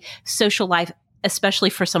busy social life, especially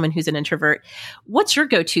for someone who's an introvert. What's your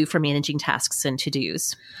go-to for managing tasks and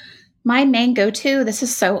to-dos? My main go-to, this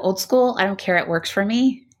is so old school, I don't care, it works for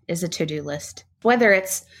me, is a to-do list. Whether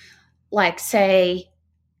it's like, say,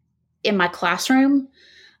 in my classroom,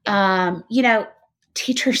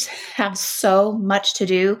 teachers have so much to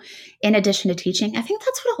do in addition to teaching. I think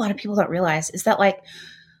that's what a lot of people don't realize is that like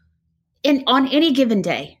on any given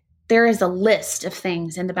day, there is a list of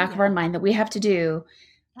things in the back of our mind that we have to do.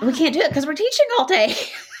 We can't do it because we're teaching all day.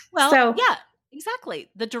 Well, exactly.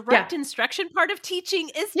 The direct instruction part of teaching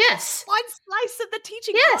is one slice of the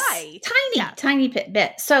teaching pie. Tiny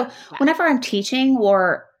bit. So whenever I'm teaching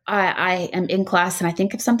or I am in class and I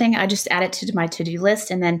think of something, I just add it to my to-do list,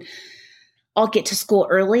 and then I'll get to school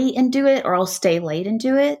early and do it, or I'll stay late and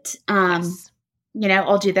do it.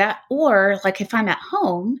 I'll do that. Or like if I'm at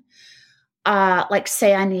home, like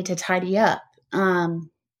say I need to tidy up, I'll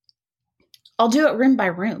do it room by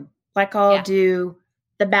room. Like I'll do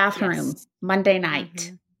the bathroom Monday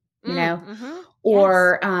night,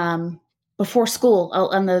 or before school, I'll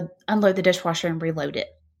unload the dishwasher and reload it.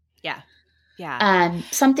 Yeah. Yeah.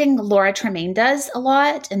 Something Laura Tremaine does a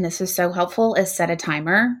lot, and this is so helpful, is set a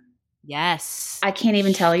timer. Yes. I can't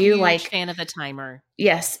even tell you, like, fan of the timer.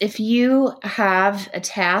 Yes. If you have a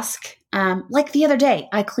task, like the other day,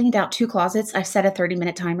 I cleaned out 2 closets. I set a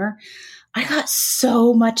 30-minute timer. I got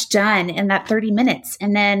so much done in that 30 minutes.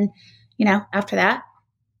 And then, after that,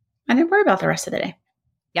 I didn't worry about the rest of the day.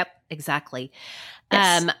 Yep, exactly.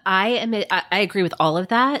 Yes. I agree with all of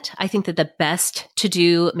that. I think that the best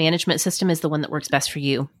to-do management system is the one that works best for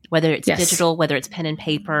you, whether it's digital, whether it's pen and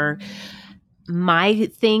paper. My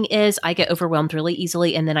thing is I get overwhelmed really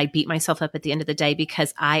easily, and then I beat myself up at the end of the day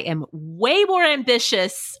because I am way more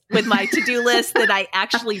ambitious with my to-do list than I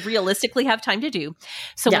actually realistically have time to do.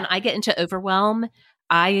 So when I get into overwhelm,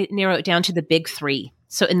 I narrow it down to the big 3.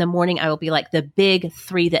 So in the morning, I will be like the big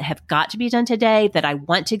 3 that have got to be done today, that I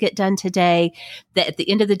want to get done today, that at the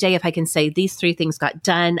end of the day, if I can say these 3 things got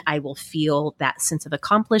done, I will feel that sense of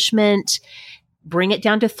accomplishment. Bring it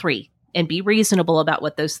down to 3 and be reasonable about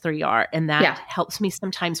what those 3 are. And that helps me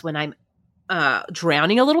sometimes when I'm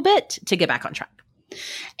drowning a little bit to get back on track.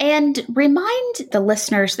 And remind the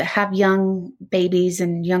listeners that have young babies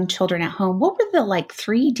and young children at home, what were the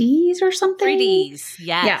 3 Ds or something? 3 Ds.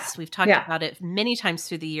 Yes. Yeah. We've talked about it many times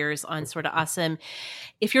through the years on Sort of Awesome.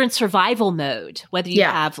 If you're in survival mode, whether you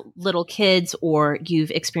have little kids or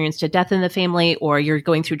you've experienced a death in the family or you're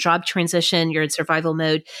going through job transition, you're in survival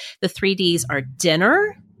mode, the 3 Ds are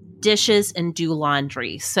dinner, dishes, and do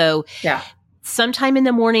laundry. So sometime in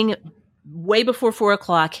the morning, way before 4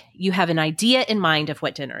 o'clock, you have an idea in mind of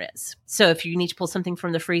what dinner is. So if you need to pull something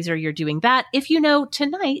from the freezer, you're doing that. If you know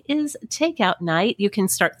tonight is takeout night, you can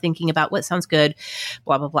start thinking about what sounds good,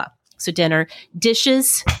 blah, blah, blah. So dinner,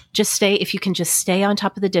 dishes, if you can just stay on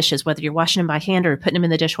top of the dishes, whether you're washing them by hand or putting them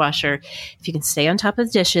in the dishwasher, if you can stay on top of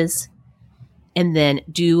the dishes and then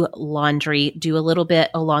do laundry, do a little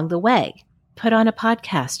bit along the way. Put on a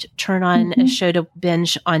podcast, turn on a show to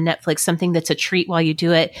binge on Netflix, something that's a treat while you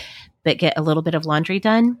do it, but get a little bit of laundry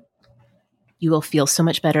done. You will feel so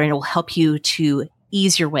much better, and it will help you to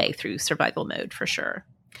ease your way through survival mode for sure.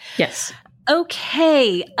 Yes.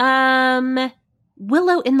 Okay.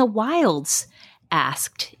 Willow in the Wilds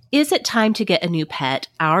asked, is it time to get a new pet?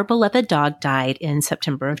 Our beloved dog died in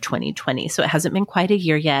September of 2020, so it hasn't been quite a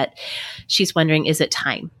year yet. She's wondering, is it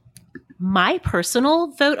time? My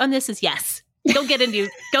personal vote on this is yes. Go get a new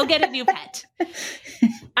pet.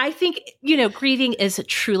 I think, grieving is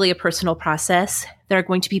truly a personal process. There are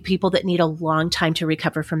going to be people that need a long time to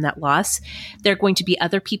recover from that loss. There are going to be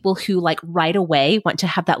other people who right away want to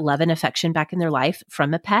have that love and affection back in their life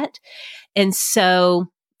from a pet. And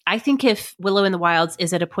so I think if Willow in the Wilds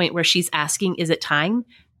is at a point where she's asking, is it time?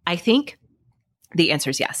 I think the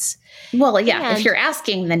answer is yes. Well, yeah. If you're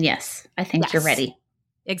asking, then yes, I think you're ready.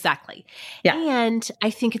 Exactly. Yeah. And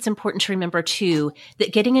I think it's important to remember too,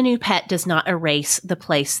 that getting a new pet does not erase the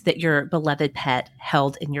place that your beloved pet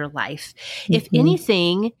held in your life. If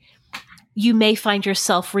anything, you may find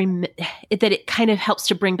yourself that it kind of helps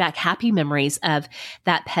to bring back happy memories of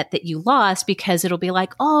that pet that you lost, because it'll be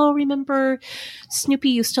like, oh, remember Snoopy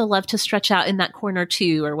used to love to stretch out in that corner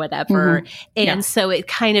too, or whatever. And so it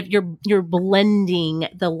kind of, you're blending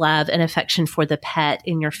the love and affection for the pet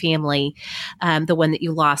in your family, the one that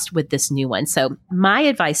you lost, with this new one. So my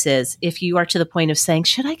advice is, if you are to the point of saying,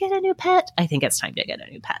 should I get a new pet? I think it's time to get a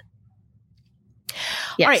new pet.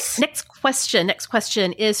 Yes. All right. Next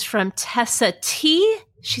question is from Tessa T.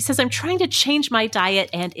 She says, I'm trying to change my diet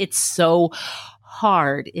and it's so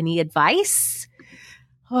hard. Any advice?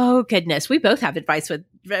 Oh, goodness. We both have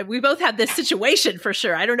we both have this situation for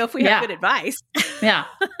sure. I don't know if we have good advice. Yeah.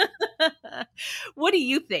 What do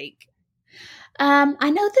you think? I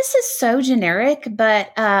know this is so generic,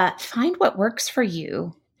 but find what works for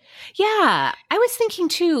you. Yeah. I was thinking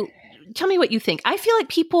too, tell me what you think. I feel like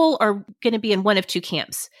people are going to be in one of 2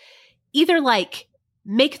 camps. Either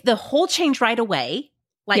make the whole change right away,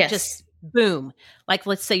 just boom.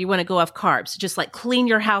 Let's say you want to go off carbs, just clean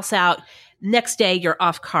your house out. Next day you're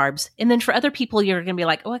off carbs. And then for other people, you're going to be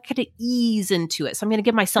like, oh, I got to ease into it. So I'm going to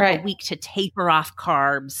give myself a week to taper off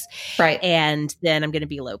carbs. Right. And then I'm going to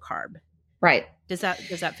be low carb. Right. Does that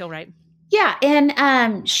feel right? Yeah.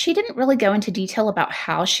 And she didn't really go into detail about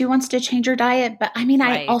how she wants to change her diet. But I mean,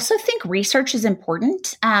 I also think research is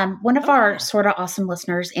important. One of our sort of awesome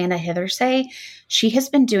listeners, Anna Hithersay, she has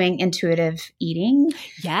been doing intuitive eating.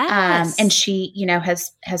 Yes. And she,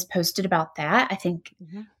 has posted about that. I think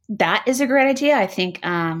that is a great idea. I think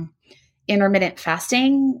intermittent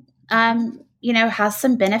fasting, has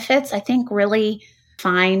some benefits. I think really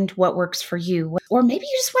find what works for you. Or maybe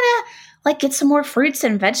you just want to get some more fruits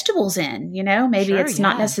and vegetables in, maybe it's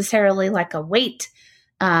not necessarily like a weight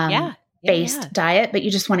based diet, but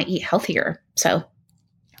you just want to eat healthier. So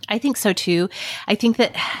I think so too. I think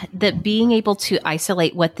that being able to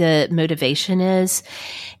isolate what the motivation is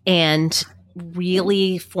and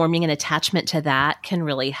really forming an attachment to that can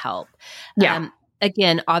really help. Yeah.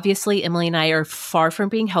 Again, obviously, Emily and I are far from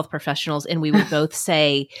being health professionals, and we would both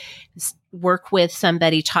say work with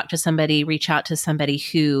somebody, talk to somebody, reach out to somebody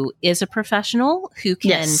who is a professional who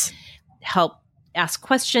can help ask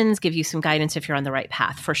questions, give you some guidance if you're on the right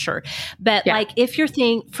path, for sure. But if you're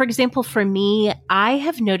for example, for me, I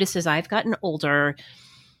have noticed as I've gotten older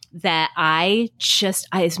that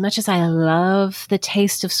as much as I love the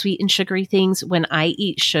taste of sweet and sugary things, when I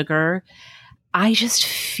eat sugar, I just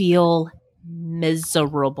feel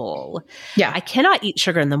miserable. Yeah. I cannot eat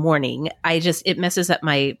sugar in the morning. It messes up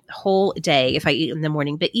my whole day if I eat in the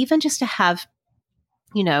morning. But even just to have,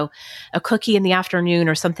 a cookie in the afternoon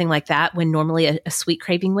or something like that, when normally a sweet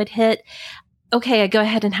craving would hit, okay, I go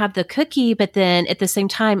ahead and have the cookie, but then at the same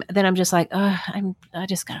time, then I'm just like, I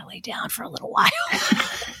just gotta lay down for a little while.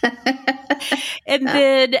 And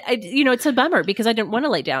then, it's a bummer because I didn't want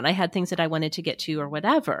to lay down. I had things that I wanted to get to or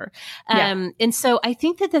whatever. And so I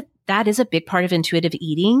think that is a big part of intuitive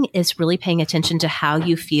eating, is really paying attention to how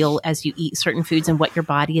you feel as you eat certain foods and what your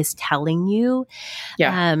body is telling you.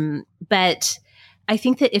 Yeah. But I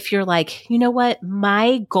think that if you're like, you know what,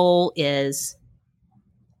 my goal is,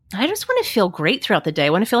 I just want to feel great throughout the day. I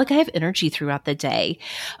want to feel like I have energy throughout the day.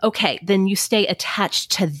 Okay, then you stay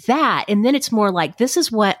attached to that. And then it's more like, this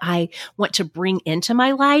is what I want to bring into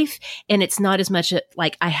my life. And it's not as much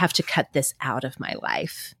like I have to cut this out of my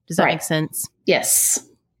life. Does that make sense? Yes.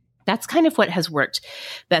 That's kind of what has worked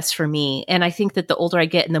best for me. And I think that the older I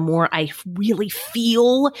get and the more I really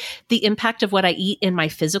feel the impact of what I eat in my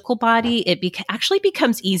physical body, it actually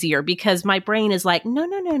becomes easier because my brain is like,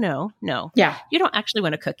 no. Yeah. You don't actually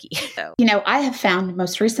want a cookie. So. I have found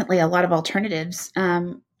most recently a lot of alternatives.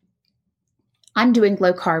 I'm doing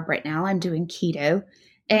low carb right now. I'm doing keto.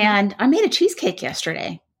 And I made a cheesecake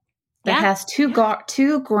yesterday that has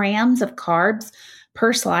 2 grams of carbs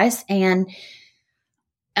per slice. And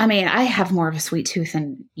I mean, I have more of a sweet tooth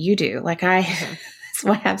than you do. Like that's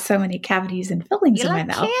why I have so many cavities and fillings in my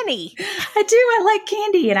mouth. Candy. I do. I like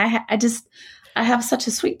candy. And I have such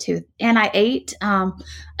a sweet tooth. And I ate a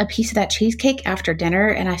piece of that cheesecake after dinner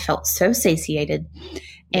and I felt so satiated.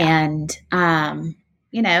 Yeah. And, I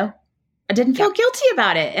didn't feel guilty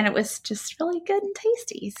about it. And it was just really good and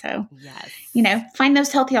tasty. So, find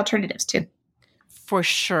those healthy alternatives too. For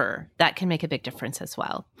sure. That can make a big difference as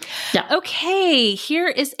well. Yeah. Okay. Here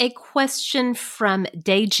is a question from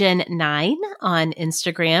Daygen9 on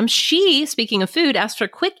Instagram. She, speaking of food, asked for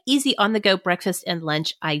quick, easy, on-the-go breakfast and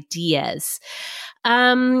lunch ideas.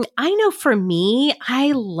 I know for me,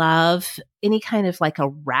 I love any kind of like a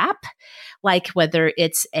wrap, like whether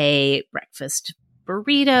it's a breakfast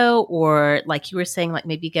burrito or like you were saying, like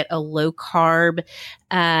maybe get a low carb.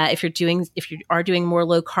 If you are doing more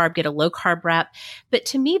low carb, get a low carb wrap. But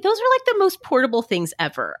to me, those are like the most portable things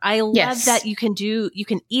ever. I love that you can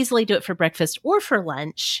easily do it for breakfast or for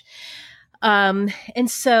lunch. And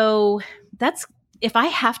so that's, if I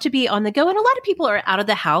have to be on the go, and a lot of people are out of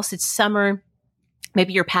the house, it's summer.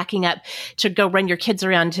 Maybe you're packing up to go run your kids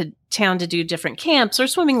around to town to do different camps or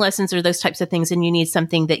swimming lessons or those types of things. And you need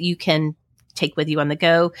something that you can take with you on the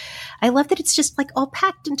go. I love that it's just like all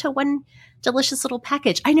packed into one delicious little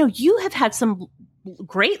package. I know you have had some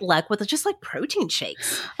great luck with just like protein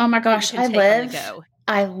shakes. Oh my gosh.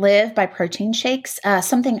 I live by protein shakes.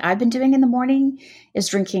 Something I've been doing in the morning is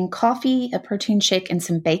drinking coffee, a protein shake, and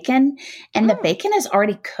some bacon. And the bacon is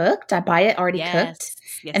already cooked. I buy it already cooked.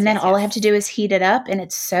 And then all I have to do is heat it up and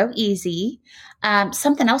it's so easy.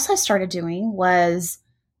 Something else I started doing was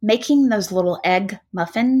making those little egg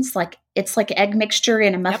muffins. Like it's like egg mixture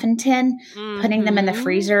in a muffin tin, putting them in the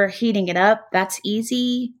freezer, heating it up. That's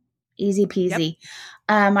easy peasy.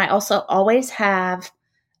 I also always have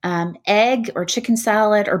egg or chicken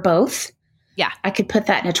salad or both. Yeah. I could put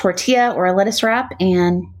that in a tortilla or a lettuce wrap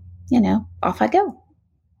and, off I go.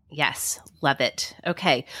 Yes, love it.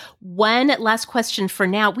 Okay. One last question for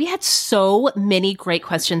now. We had so many great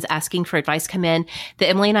questions asking for advice come in that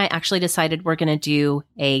Emily and I actually decided we're going to do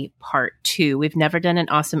a part 2. We've never done an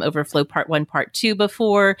Awesome Overflow part 1, part 2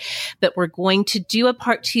 before, but we're going to do a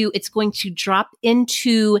part 2. It's going to drop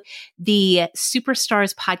into the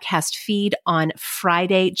Superstars podcast feed on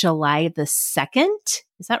Friday, July the 2nd.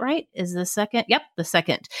 Is that right? Is the 2nd? Yep, the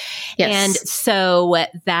 2nd. Yes. And so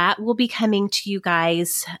that will be coming to you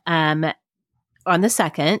guys on the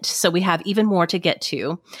 2nd. So we have even more to get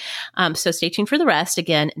to. So stay tuned for the rest.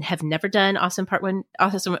 Again, have never done Awesome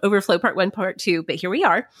Overflow part 1, part 2, but here we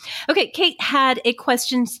are. Okay, Kate had a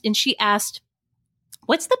question and she asked,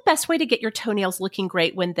 what's the best way to get your toenails looking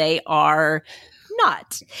great when they are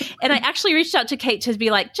not? And I actually reached out to Kate to be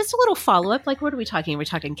like, just a little follow-up. Like, what are we talking? Are we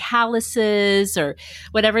talking calluses or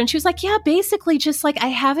whatever? And she was like, yeah, basically just like, I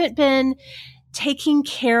haven't been taking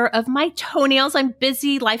care of my toenails. I'm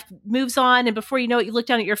busy. Life moves on. And before you know it, you look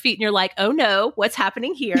down at your feet and you're like, oh no, what's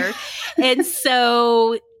happening here? And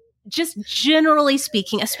so just generally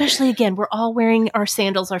speaking, especially again, we're all wearing our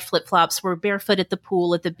sandals, our flip-flops, we're barefoot at the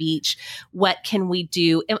pool, at the beach. What can we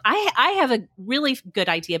do? And I have a really good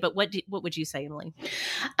idea, but what would you say, Emily?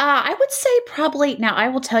 I would say probably, now I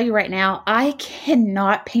will tell you right now, I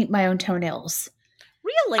cannot paint my own toenails.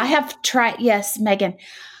 Really? I have tried. Yes, Megan.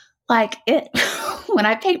 Like it, when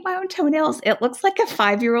I paint my own toenails, it looks like a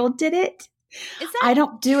 5-year-old did it. Is that I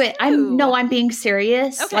don't do it. I'm being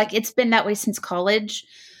serious. Okay. Like it's been that way since college.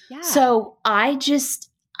 Yeah. So I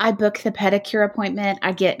book the pedicure appointment.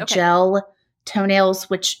 I get gel toenails,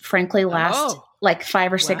 which frankly last like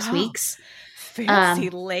 5 or 6 weeks. Fancy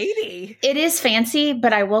lady. It is fancy,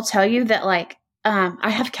 but I will tell you that like, I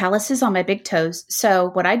have calluses on my big toes. So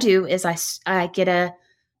what I do is I get a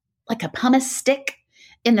pumice stick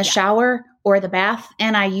in the shower or the bath,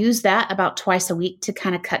 and I use that about twice a week to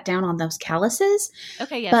kind of cut down on those calluses.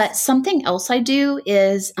 Okay, yes. But something else I do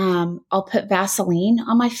is I'll put Vaseline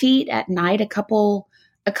on my feet at night a couple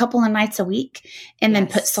of nights a week, and then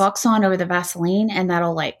put socks on over the Vaseline, and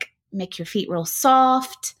that'll like make your feet real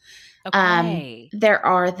soft. Okay.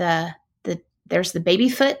 There's the baby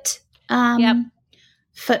foot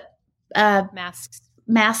foot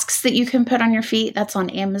masks that you can put on your feet. That's on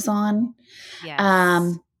Amazon.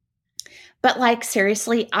 Yes. But like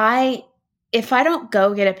seriously, if I don't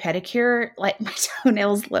go get a pedicure, like my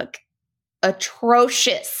toenails look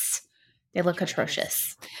atrocious. They look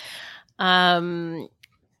atrocious. Okay.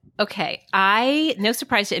 No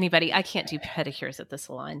surprise to anybody, I can't do pedicures at the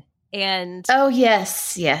salon. And oh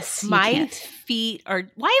yes, my feet are.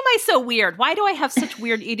 Why am I so weird? Why do I have such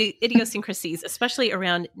weird idiosyncrasies, especially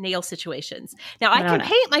around nail situations? Now I can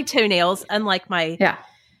paint my toenails, unlike my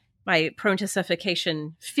prone to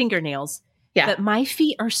suffocation fingernails. Yeah, but my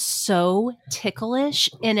feet are so ticklish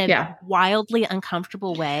in a wildly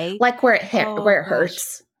uncomfortable way, like where it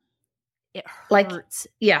hurts. It hurts. Like,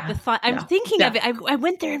 the thought. I'm thinking of it. I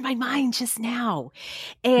went there in my mind just now,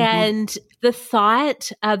 and the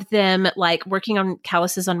thought of them like working on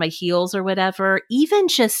calluses on my heels or whatever, even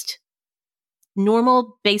just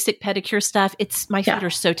normal basic pedicure stuff. My feet are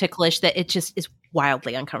so ticklish that it just is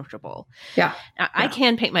wildly uncomfortable. Yeah. I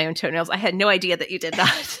can paint my own toenails. I had no idea that you did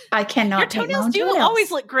that. I cannot. Your toenails do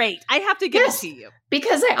always look great. I have to give it to you.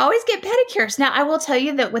 Because I always get pedicures. Now I will tell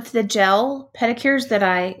you that with the gel pedicures that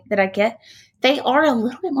I get, they are a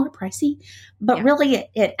little bit more pricey, but really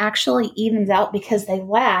it actually evens out because they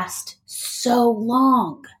last so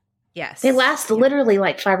long. Yes. They last literally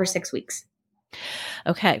like 5 or 6 weeks.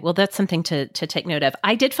 Okay. Well, that's something to take note of.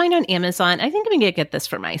 I did find on Amazon, I think I'm going to get this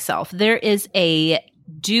for myself. There is a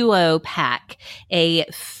duo pack, a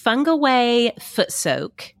Fungaway foot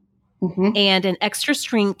soak and an extra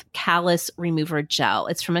strength callus remover gel.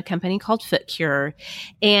 It's from a company called Foot Cure.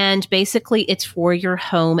 And basically it's for your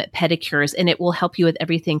home pedicures, and it will help you with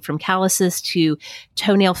everything from calluses to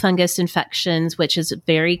toenail fungus infections, which is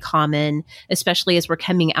very common, especially as we're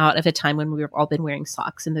coming out of a time when we've all been wearing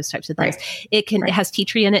socks and those types of things. Right. It has tea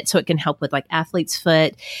tree in it, so it can help with like athlete's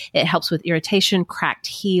foot. It helps with irritation, cracked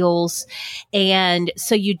heels. And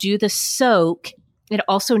so you do the soak. It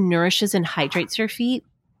also nourishes and hydrates your feet.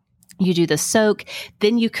 You do the soak,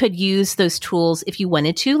 then you could use those tools if you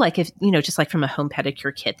wanted to, like if, just like from a home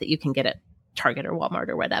pedicure kit that you can get at Target or Walmart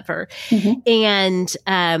or whatever. And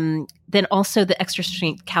then also the extra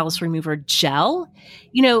strength callus remover gel.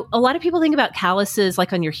 A lot of people think about calluses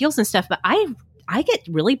like on your heels and stuff, but I get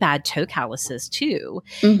really bad toe calluses too.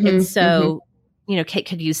 And so, Kate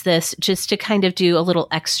could use this just to kind of do a little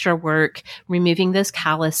extra work, removing those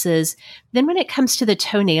calluses. Then when it comes to the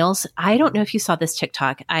toenails, I don't know if you saw this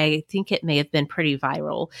TikTok. I think it may have been pretty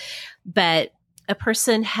viral, but a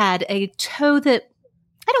person had a toe that,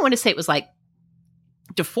 I don't want to say it was like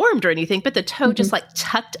deformed or anything, but the toe just like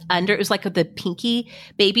tucked under. It was like the pinky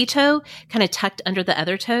baby toe kind of tucked under the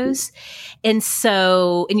other toes. And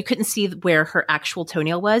you couldn't see where her actual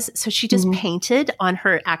toenail was. So she just painted on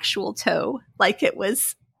her actual toe like it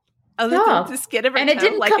was the skin of her toe. And it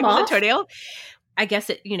didn't like come it was off? a toenail. I guess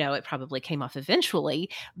it probably came off eventually.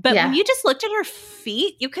 But when you just looked at her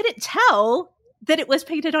feet, you couldn't tell that it was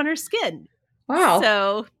painted on her skin. Wow.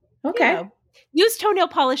 So, okay. Use toenail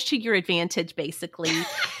polish to your advantage, basically.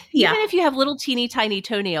 Even if you have little teeny tiny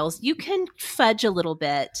toenails, you can fudge a little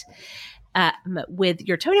bit with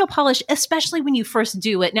your toenail polish, especially when you first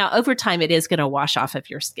do it. Now, over time, it is going to wash off of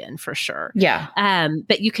your skin for sure. Yeah.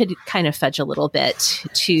 But you could kind of fudge a little bit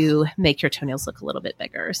to make your toenails look a little bit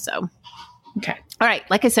bigger. So. Okay. All right.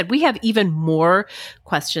 Like I said, we have even more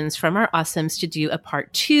questions from our awesomes to do a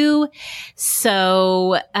part 2.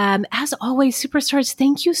 So, as always, Superstars,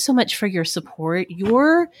 thank you so much for your support.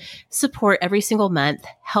 Your support every single month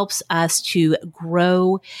helps us to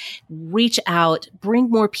grow, reach out, bring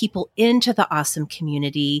more people into the awesome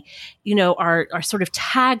community. Our sort of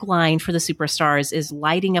tagline for the Superstars is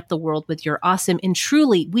lighting up the world with your awesome. And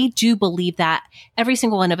truly, we do believe that every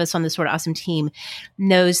single one of us on the Sort of Awesome team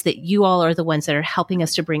knows that you all are the ones that are helping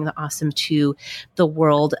us to bring the awesome to the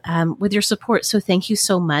world with your support. So thank you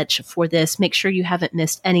so much for this. Make sure you haven't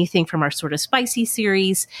missed anything from our Sort of Spicy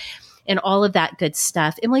series and all of that good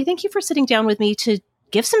stuff. Emily, thank you for sitting down with me to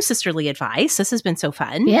give some sisterly advice. This has been so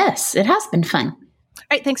fun. Yes, it has been fun. All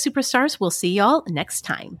right. Thanks, Superstars. We'll see y'all next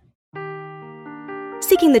time.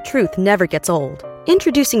 Seeking the truth never gets old.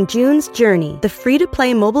 Introducing June's Journey, the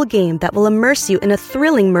free-to-play mobile game that will immerse you in a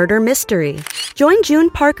thrilling murder mystery. Join June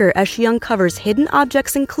Parker as she uncovers hidden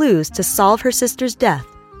objects and clues to solve her sister's death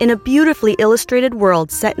in a beautifully illustrated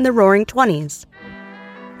world set in the Roaring 20s.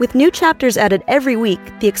 With new chapters added every week,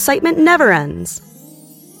 the excitement never ends.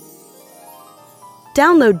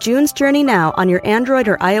 Download June's Journey now on your Android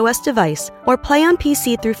or iOS device, or play on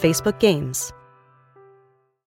PC through Facebook Games.